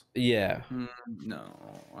grapples? Yeah. No,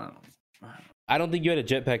 I don't think you had a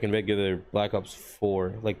jetpack in regular Black Ops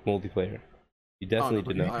 4 like multiplayer. You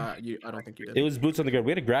definitely did not. I don't think you did. It was boots on the ground.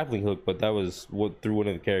 We had a grappling hook, but that was through one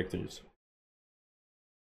of the characters.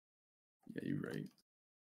 Yeah, you're right.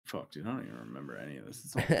 Fuck, dude, I don't even remember any of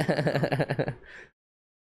this.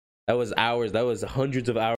 That was hours. That was hundreds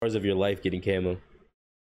of hours of your life getting camo.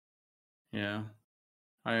 Yeah,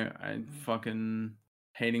 I pain.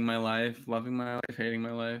 Hating my life, loving my life, hating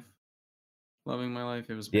my life, loving my life.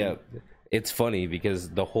 It was pain. Yeah. It's funny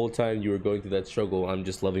because the whole time you were going through that struggle, I'm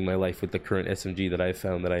just loving my life with the current SMG that I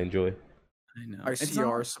found that I enjoy. I know.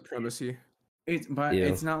 ICR supremacy. It's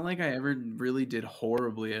not like I ever really did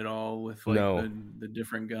horribly at all with like the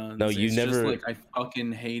different guns. No, you never. Just like I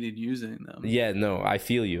fucking hated using them. Yeah, no, I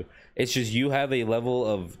feel you. It's just you have a level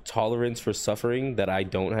of tolerance for suffering that I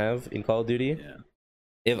don't have in Call of Duty. Yeah.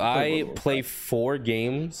 If I play 4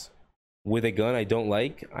 games with a gun I don't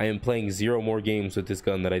like, I am playing 0 more games with this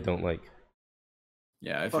gun that I don't like.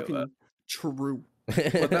 Yeah, I feel that. True.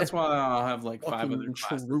 But that's why I'll have like 5 other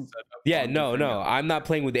classes set up. Yeah, no, I'm not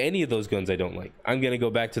playing with any of those guns I don't like. I'm gonna go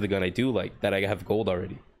back to the gun I do like, that I have gold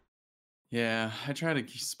already. Yeah, I try to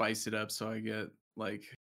spice it up so I get like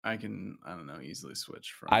I can, I don't know, easily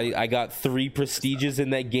switch from. I got 3 prestiges in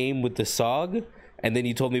that game with the SOG, and then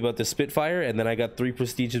you told me about the Spitfire, and then I got 3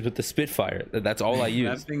 prestiges with the Spitfire. That's all I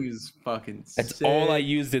used. That thing is fucking sick. That's all I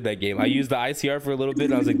used in that game. I used the ICR for a little bit,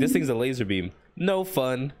 and I was like, this thing's a laser beam. No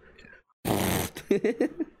fun.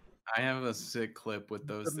 I have a sick clip with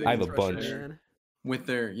those things. I have a bunch. With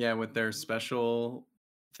their special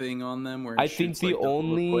thing on them where I think the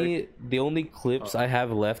only clips I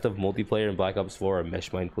have left of multiplayer in Black Ops 4 are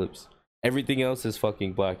Meshmine clips. Everything else is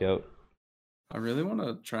fucking blackout. I really want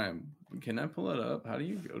to try them. Can I pull it up? How do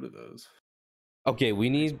you go to those? Okay, we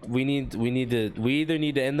either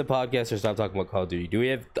need to end the podcast or stop talking about Call of Duty. Do we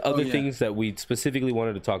have other things that we specifically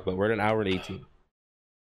wanted to talk about? We're at 1 hour and 18.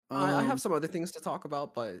 I have some other things to talk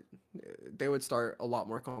about, but they would start a lot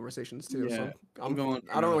more conversations too. Yeah, so I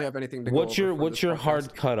don't really have anything to. What's your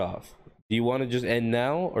hard cutoff? Do you want to just end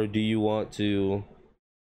now, or do you want to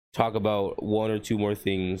talk about 1 or 2 more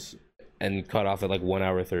things and cut off at like 1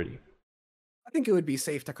 hour 30? I think it would be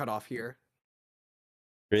safe to cut off here.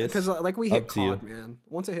 Because like we hit COD, man.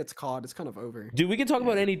 Once it hits COD, it's kind of over. Dude, we can talk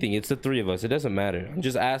about anything. It's the 3 of us. It doesn't matter. I'm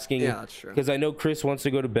just asking. Yeah, that's true. Because I know Chris wants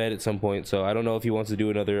to go to bed at some point, so I don't know if he wants to do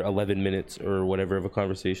another 11 minutes or whatever of a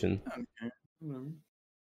conversation. Okay.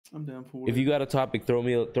 I'm down for If it. you got a topic, throw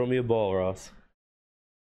me a ball, Ross.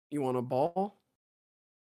 You want a ball?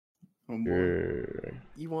 Oh boy. Sure.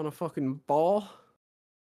 You want a fucking ball?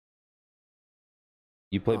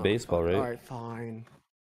 You play Oh, baseball, fuck. right? All right, fine.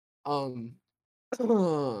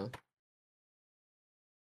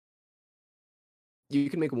 You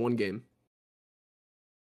can make one game.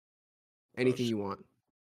 Anything you want.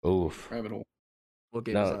 Oof. Rabbit hole. What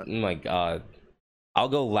game is No, that? oh my god. I'll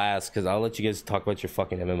go last because I'll let you guys talk about your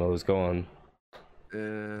fucking MMOs. Go on.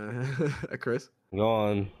 Chris? Go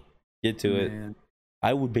on. Get to it. Man.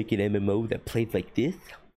 I would make an MMO that played like this,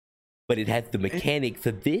 but it has the mechanics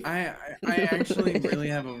of this. I actually really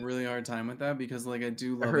have a really hard time with that because like I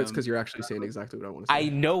do love It hurts them. because you're actually saying exactly what I want to say. I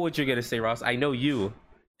know what you're gonna say, Ross. I know you.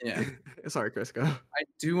 Yeah. Sorry, Chris, go. I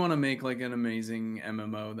do want to make like an amazing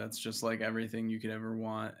MMO that's just like everything you could ever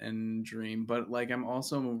want and dream, but like I'm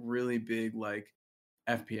also a really big like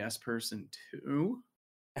FPS person too.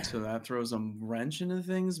 So that throws a wrench into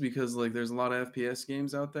things because like there's a lot of FPS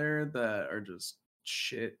games out there that are just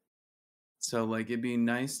shit. So like it'd be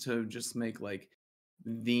nice to just make like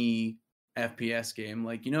the FPS game.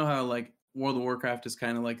 Like you know how like World of Warcraft is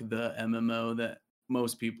kind of like the MMO that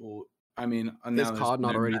most people I mean now Is there's COD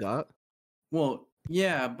not already that? well,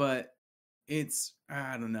 yeah, but it's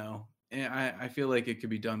I don't know. I feel like it could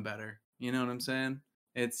be done better. You know what I'm saying?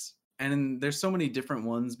 It's and there's so many different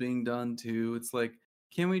ones being done too. It's like,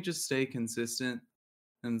 can we just stay consistent?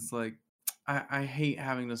 And it's like, I hate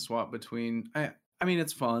having to swap between. I mean,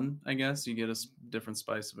 it's fun. I guess you get a different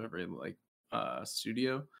spice of every like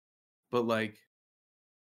studio, but like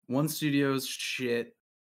one studio's shit.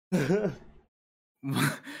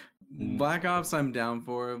 Black Ops, I'm down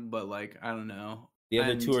for, but like I don't know. The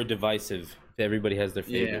other And two are divisive. Everybody has their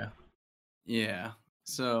favorite. yeah.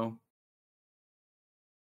 So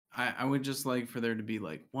I would just like for there to be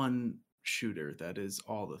like one shooter that is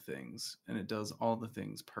all the things and it does all the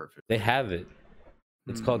things perfectly. They have it.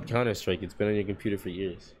 It's called Counter-Strike. It's been on your computer for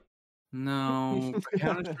years. No,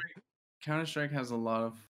 Counter-Strike has a lot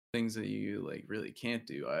of things that you like really can't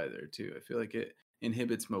do either too. I feel like it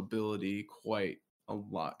inhibits mobility quite a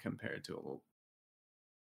lot compared to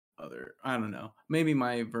other I don't know. Maybe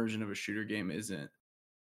my version of a shooter game isn't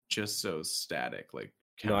just so static like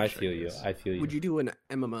No, I Counter-Strike feel you. is. I feel you. Would you do an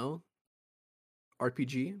MMO?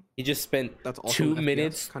 RPG? He just spent That's also 2 FPS,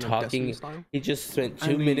 minutes kind of talking. Destiny style? He just spent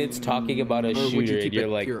 2 minutes talking about a Or would shooter, you and keep you're it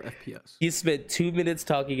like, pure FPS? he spent 2 minutes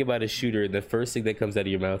talking about a shooter, and the first thing that comes out of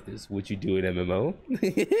your mouth is, "Would you do an MMO?"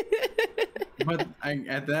 But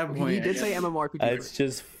at that point, He did say MMORPG. It's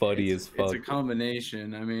just funny as fuck. It's a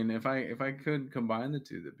combination. I mean, if I could combine the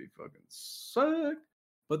two, that'd be fucking sick.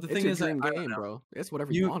 But the It's thing your is, dream I don't game, know. bro. It's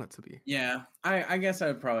whatever you want it to be. Yeah, I guess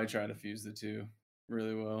I'd probably try to fuse the two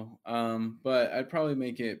really well. But I'd probably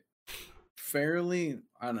make it fairly,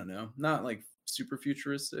 I don't know, not like super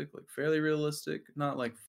futuristic, like fairly realistic, not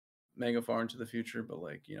like mega far into the future, but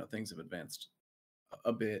like, you know, things have advanced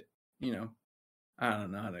a bit, you know. I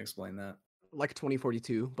don't know how to explain that. Like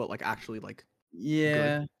 2042, but like actually like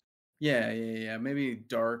Yeah. good. Yeah. Maybe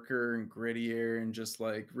darker and grittier and just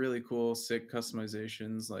like really cool, sick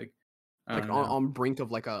customizations. Like, I Like don't know. on brink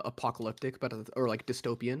of like a apocalyptic, but or like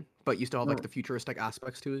dystopian, but you still have like R- the futuristic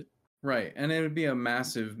aspects to it. Right. And it would be a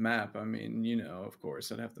massive map. I mean, you know, of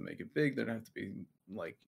course, I'd have to make it big. There'd have to be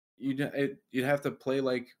like, you'd have to play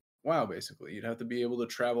like WoW, basically. You'd have to be able to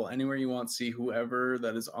travel anywhere you want, see whoever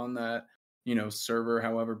that is on that, you know, server,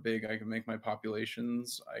 however big I can make my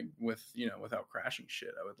populations. Without crashing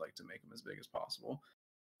shit, I would like to make them as big as possible.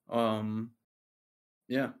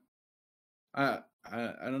 Yeah. I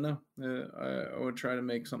don't know. I would try to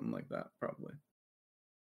make something like that probably.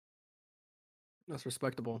 That's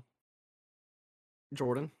respectable.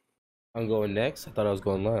 Jordan. I'm going next. I thought I was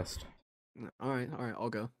going last. All right, I'll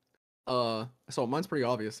go. So mine's pretty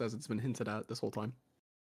obvious as it's been hinted at this whole time.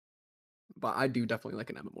 But I do definitely like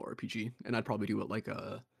an MMORPG, and I'd probably do it like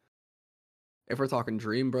if we're talking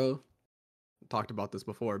Dream, bro. Talked about this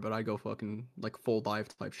before, but I go fucking like full dive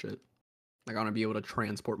type shit. Like I want to be able to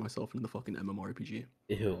transport myself into the fucking MMORPG.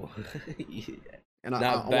 Ew. And Not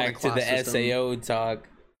I want a back to the class system. SAO talk.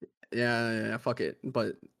 Yeah, fuck it.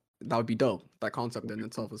 But that would be dope. That concept in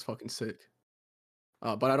itself is fucking sick.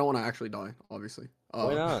 But I don't want to actually die, obviously.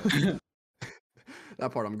 Why not?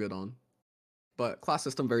 That part I'm good on. But class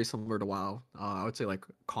system very similar to WoW. I would say like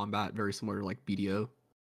combat very similar to like BDO.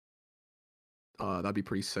 That'd be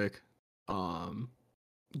pretty sick.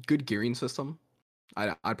 Good gearing system.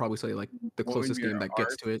 I'd probably say like the What would closest your game that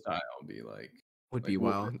gets art to it style be like? would Like, be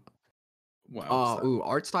what WoW. WoW style?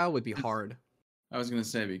 Art style would be hard. I was gonna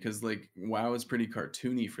say because like WoW is pretty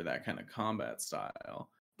cartoony for that kind of combat style,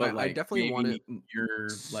 but I like definitely want maybe it you're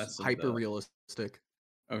less of hyper the realistic.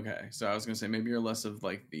 okay. So I was gonna say maybe you're less of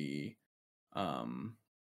like the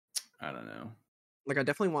I don't know. Like I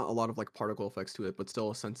definitely want a lot of like particle effects to it, but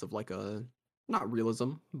still a sense of like a not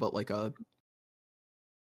realism, but like a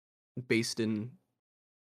based in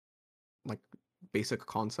like basic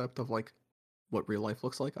concept of like what real life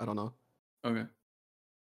looks like. I don't know. Okay.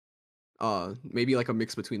 Maybe like a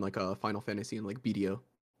mix between like a Final Fantasy and like BDO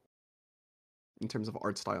in terms of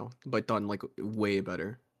art style, but done like way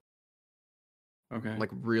better. Okay. Like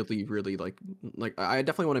really, really like I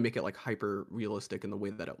definitely want to make it like hyper realistic in the way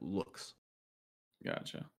that it looks,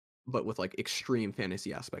 Gotcha. but with like extreme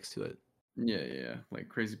fantasy aspects to it. Yeah. Like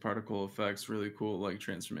crazy particle effects, really cool like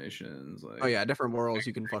transformations. Oh Like yeah, different worlds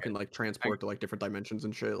you can I fucking get, like I, transport to like different dimensions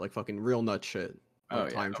and shit, like fucking real nut shit. oh yeah,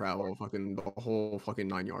 Time of course. travel, fucking the whole fucking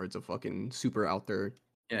 9 yards of fucking super out there.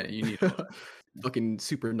 Yeah, you need all that. Fucking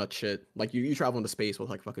super nut shit. Like you travel into space with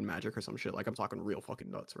like fucking magic or some shit. Like I'm talking real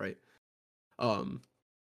fucking nuts, right? Um,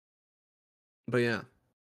 but yeah,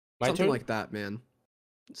 My something turn. like that, man.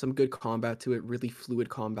 Some good combat to it, really fluid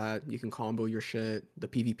combat. You can combo your shit. The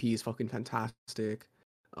PvP is fucking fantastic.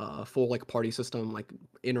 Full like party system, like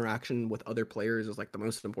interaction with other players is like the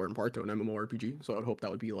most important part to an MMORPG. So I'd hope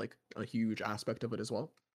that would be like a huge aspect of it as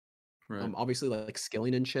well. Right. Obviously like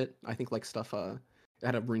skilling and shit. I think like stuff it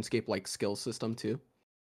had a RuneScape like skill system too.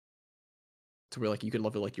 To where like you could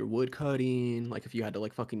level like your wood cutting, like if you had to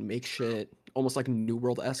like fucking make shit, almost like New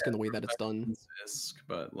World-esque in the way that it's done.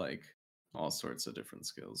 But like all sorts of different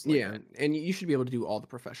skills. Like Yeah, and you should be able to do all the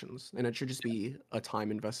professions, and it should just be a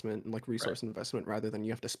time investment and like right. resource investment rather than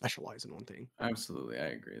you have to specialize in one thing. Absolutely, I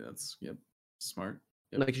agree. That's smart.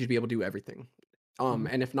 Yep. Like you should be able to do everything.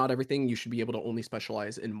 And if not everything, you should be able to only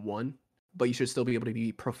specialize in one, but you should still be able to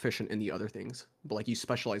be proficient in the other things. But like you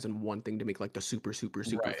specialize in one thing to make like the super Right.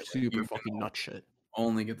 Like super you can fucking nut shit.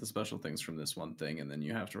 only get the special things from this one thing, and then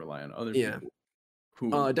you have to rely on other Yeah. people who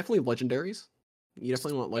Definitely legendaries. You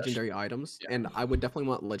definitely want special. legendary items, Yeah. and I would definitely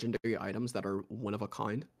want legendary items that are one of a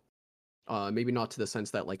kind. Maybe not to the sense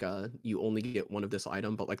that like you only get one of this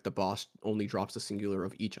item, but like the boss only drops a singular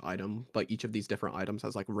of each item. But each of these different items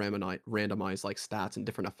has like randomized like stats and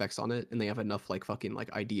different effects on it, and they have enough like fucking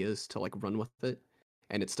like ideas to like run with it,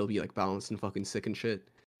 and it still be like balanced and fucking sick and shit.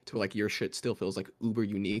 To where, like your shit still feels like uber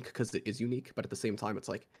unique because it is unique, but at the same time it's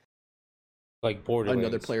like Like another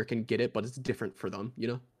Borderlands. player can get it, but it's different for them, you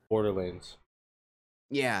know? Borderlands.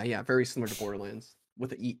 Yeah, very similar to Borderlands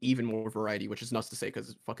with even more variety, which is nuts to say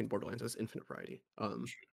because fucking Borderlands has infinite variety.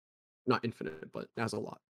 Not infinite, but has a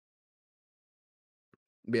lot.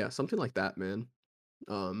 But yeah, something like that, man.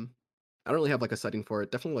 Um, I don't really have like a setting for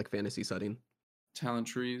it. Definitely like fantasy setting. Talent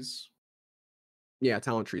trees. Yeah,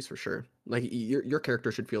 talent trees for sure. Like your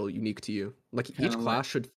character should feel unique to you. Like Kind each of like class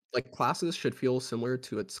should like classes should feel similar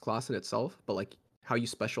to its class in itself, but like how you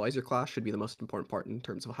specialize your class should be the most important part in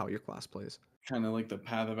terms of how your class plays. the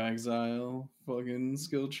Path of Exile fucking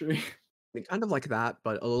skill tree. Kind of like that,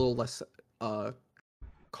 but a little less uh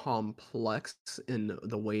complex in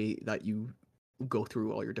the way that you go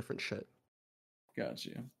through all your different shit. Got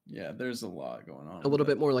you. Yeah, there's a lot going on A with little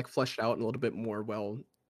that. bit more like fleshed out and a little bit more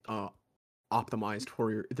uh optimized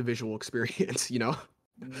for the visual experience, you know?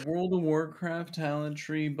 World of Warcraft talent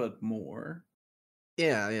tree, but more.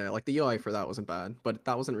 Yeah, like the UI for that wasn't bad, but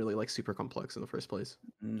that wasn't really like super complex in the first place.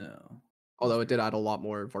 No. That's Although it fair. did add a lot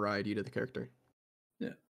more variety to the character. Yeah.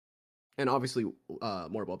 And obviously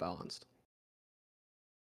more well balanced.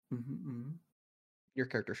 Mm-hmm. Your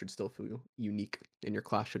character should still feel unique and your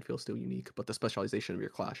class should feel still unique, but the specialization of your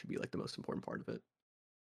class should be like the most important part of it.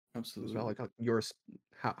 It's about Absolutely.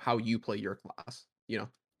 like how you play your class, you know?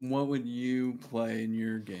 What would you play in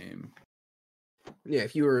your game? Yeah,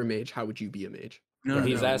 if you were a mage, how would you be a mage? No,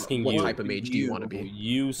 he's Rather, asking what you. type of mage do you want to be?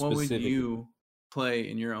 You What would specifically. you play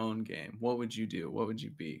in your own game? What would you do? What would you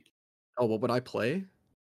be? Oh, what would I play?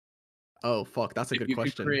 Oh, fuck, that's a good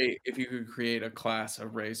question. If you could create a class, a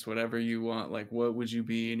race, whatever you want, like what would you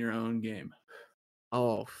be in your own game?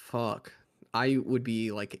 Oh, fuck. I would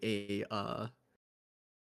be like if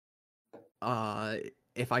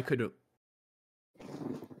I could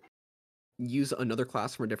use another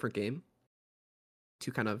class from a different game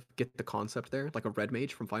to kind of get the concept there, like a red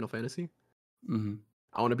mage from Final Fantasy. Mm-hmm.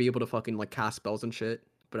 I want to be able to fucking like cast spells and shit,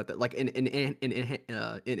 but at the, like an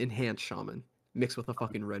enhanced shaman mixed with a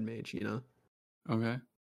fucking red mage, you know? Okay.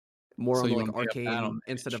 More So on the you like want to be a battle arcane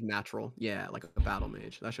instead mage. of natural. Yeah, like a battle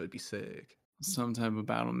mage. That should be sick. Some type of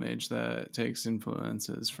battle mage that takes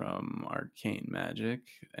influences from arcane magic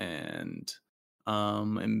and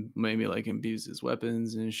maybe like imbues his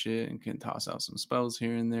weapons and shit and can toss out some spells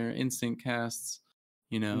here and there, instant casts,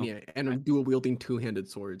 you know. Yeah, and dual wielding two-handed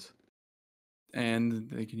swords. And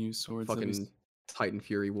they can use swords. Fucking Titan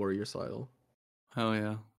Fury warrior style. Hell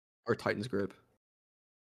yeah. Or Titan's grip.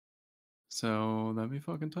 So that'd be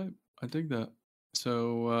fucking tight. I dig that.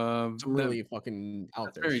 So Some really fucking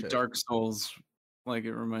out there very shit. Dark Souls. Like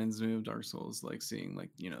it reminds me of Dark Souls, like seeing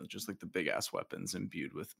like, you know, just like the big ass weapons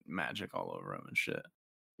imbued with magic all over them and shit.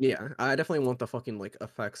 Yeah, I definitely want the fucking like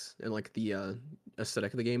effects and like the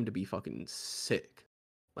aesthetic of the game to be fucking sick.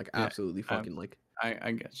 Like absolutely fucking like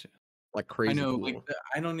I get you. Like crazy. I know, cool. like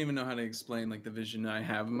I don't even know how to explain like the vision I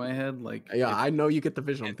have in my head. Like yeah, I know you get the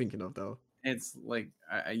vision I'm thinking of though. It's like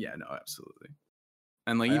yeah, no, absolutely.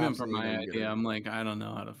 And like even for my idea, I'm like, I don't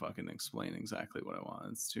know how to fucking explain exactly what I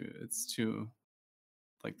want. It's too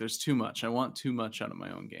like there's too much. I want too much out of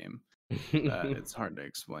my own game. It's hard to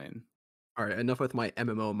explain. All right, enough with my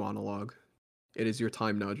MMO monologue. It is your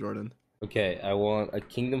time now, Jordan. Okay, I want a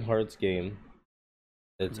Kingdom Hearts game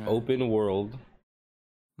that's open world,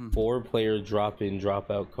 4-player drop-in,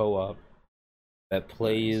 drop-out co-op that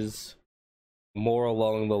plays more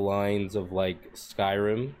along the lines of like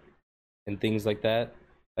Skyrim and things like that.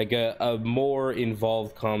 Like a more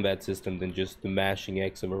involved combat system than just the mashing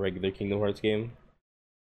X of a regular Kingdom Hearts game.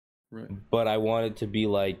 Right. But I want it to be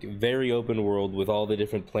like very open world with all the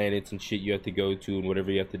different planets and shit you have to go to and whatever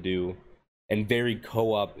you have to do, and very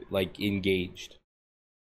co-op, like engaged.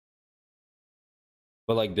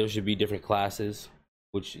 But like there should be different classes,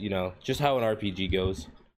 which, you know, just how an RPG goes.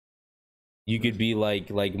 You could be like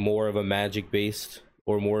more of a magic based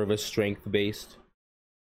or more of a strength based.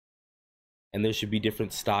 And there should be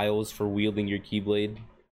different styles for wielding your Keyblade.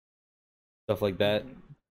 Stuff like that.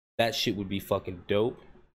 That shit would be fucking dope.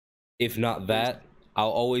 If not that, I'll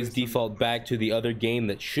always default back to the other game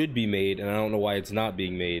that should be made, and I don't know why it's not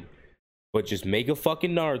being made. But just make a fucking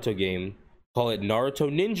Naruto game, call it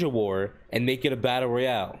Naruto Ninja War, and make it a battle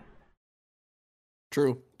royale.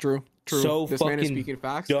 True. So this fucking man is speaking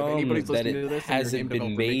facts. dumb that it hasn't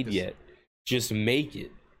been made yet. Just make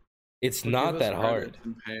it. It's not that hard.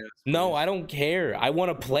 No, I don't care. I want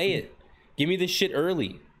to play it. Give me this shit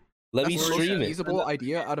early. Let me stream it. That's the most feasible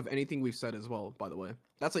idea out of anything we've said as well, by the way.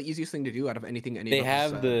 That's the easiest thing to do out of anything any of us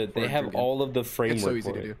have said. They have all of the framework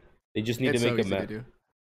for it. They just need to make a map.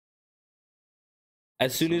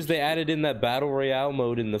 As soon as they added in that battle royale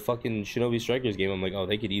mode in the fucking Shinobi Strikers game, I'm like, oh,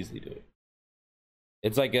 they could easily do it.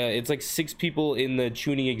 It's like 6 people in the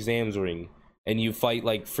tuning exams ring, and you fight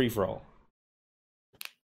like free for all.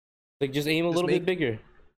 Like just aim a little bit bigger.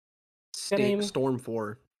 Storm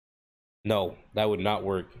 4. No, that would not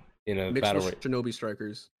work in a battle royale. Shinobi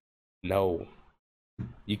Strikers. No,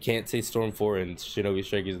 you can't say Storm 4 and Shinobi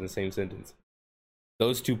Strikers in the same sentence.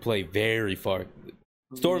 Those two play very far.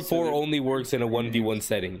 Storm 4 only works in a 1v1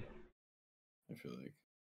 setting. I feel like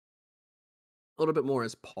a little bit more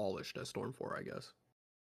as polished as Storm 4, I guess.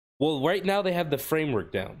 Well, right now they have the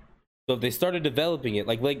framework down. So if they started developing it,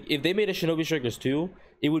 like if they made a Shinobi Strikers 2,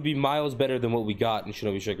 it would be miles better than what we got in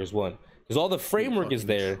Shinobi Strikers 1. Because all the framework is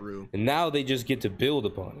there, and now they just get to build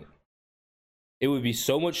upon it. It would be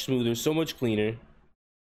so much smoother, so much cleaner.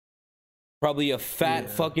 Probably a fat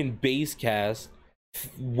fucking base cast.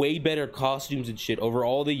 Way better costumes and shit. Over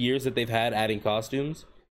all the years that they've had adding costumes,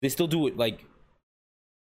 they still do it like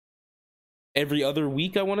every other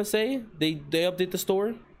week, I want to say. They update the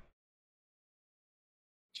store.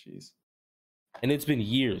 Jeez. And it's been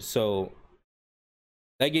years, so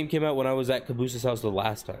that game came out when I was at Cabooses' house the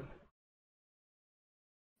last time.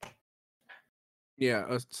 Yeah,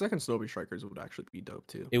 a second Shinobi Strikers would actually be dope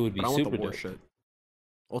too. It would be super dope. Shit.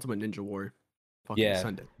 Ultimate Ninja War. Fucking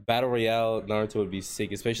send it. Battle Royale Naruto would be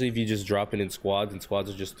sick, especially if you just drop it in squads, and squads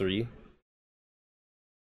are just 3.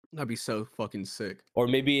 That'd be so fucking sick. Or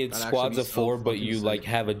maybe it's squads of 4, but you sick. Like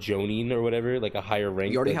have a Jonin or whatever, like a higher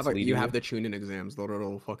rank. You already have the tune-in exams, the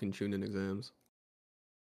little fucking tune-in exams.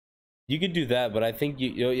 You could do that, but I think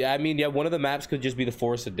one of the maps could just be the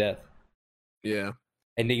Forest of Death. Yeah.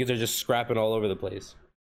 And niggas are just scrapping all over the place.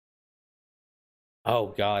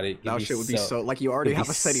 Oh god, that shit would be so like you already have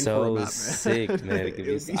a setting for a map, man. Sick, man. It could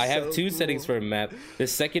be I have 2 settings for a map. The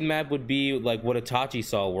second map would be like what Itachi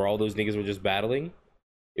saw, where all those niggas were just battling.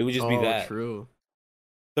 It would just be that. True.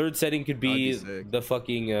 Third setting could be the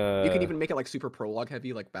fucking. You can even make it like super prologue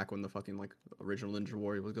heavy, like back when the fucking like original Ninja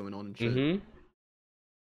Warrior was going on and shit. Mm-hmm.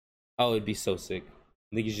 Oh, it'd be so sick.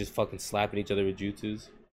 Niggas just fucking slapping each other with jutsus.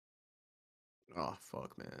 Oh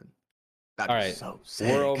fuck, man. All right, so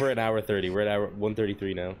we're over an hour 30. We're at hour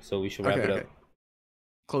 133 now, so we should wrap it up.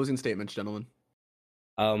 Closing statements, gentlemen.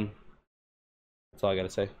 That's all I gotta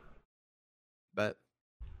say. Bet.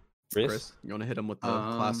 Chris, you want to hit him with the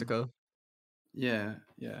Classico? Yeah.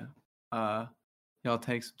 y'all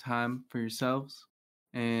take some time for yourselves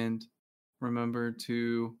and remember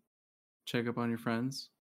to check up on your friends.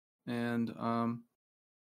 And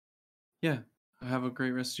yeah, have a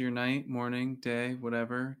great rest of your night, morning, day,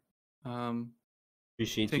 whatever. Appreciate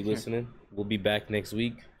you Take care. listening. We'll be back next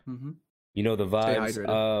week. Mm-hmm. You know the Stay vibes.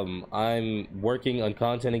 hydrated. I'm working on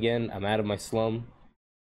content again. I'm out of my slum.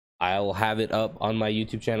 I'll have it up on my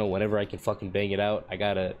YouTube channel whenever I can fucking bang it out.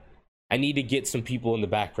 I need to get some people in the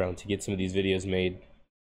background to get some of these videos made.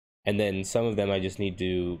 And then some of them I just need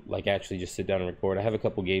to like actually just sit down and record. I have a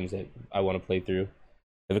couple games that I want to play through.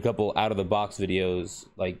 I have a couple out of the box videos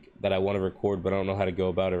like that I want to record, but I don't know how to go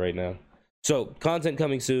about it right now. So content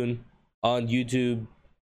coming soon on YouTube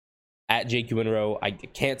at JQ Monroe. I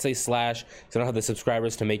can't say slash because I don't have the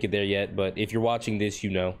subscribers to make it there yet, but if you're watching this,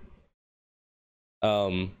 you know.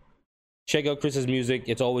 Check out Chris's music.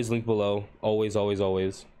 It's always linked below. Always, always,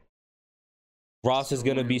 always. Ross is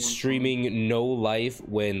gonna be streaming No Life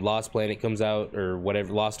when Lost Planet comes out, or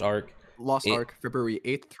whatever, Lost Ark. Ark, February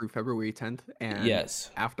 8th through February 10th, and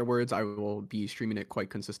yes, afterwards I will be streaming it quite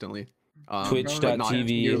consistently. Twitch.tv, not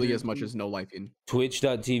nearly as much as No Lifing.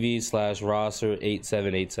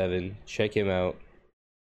 Twitch.tv/Rosser8787. Check him out.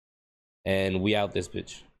 And we out this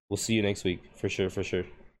bitch. We'll see you next week for sure, for sure.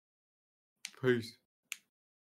 Peace.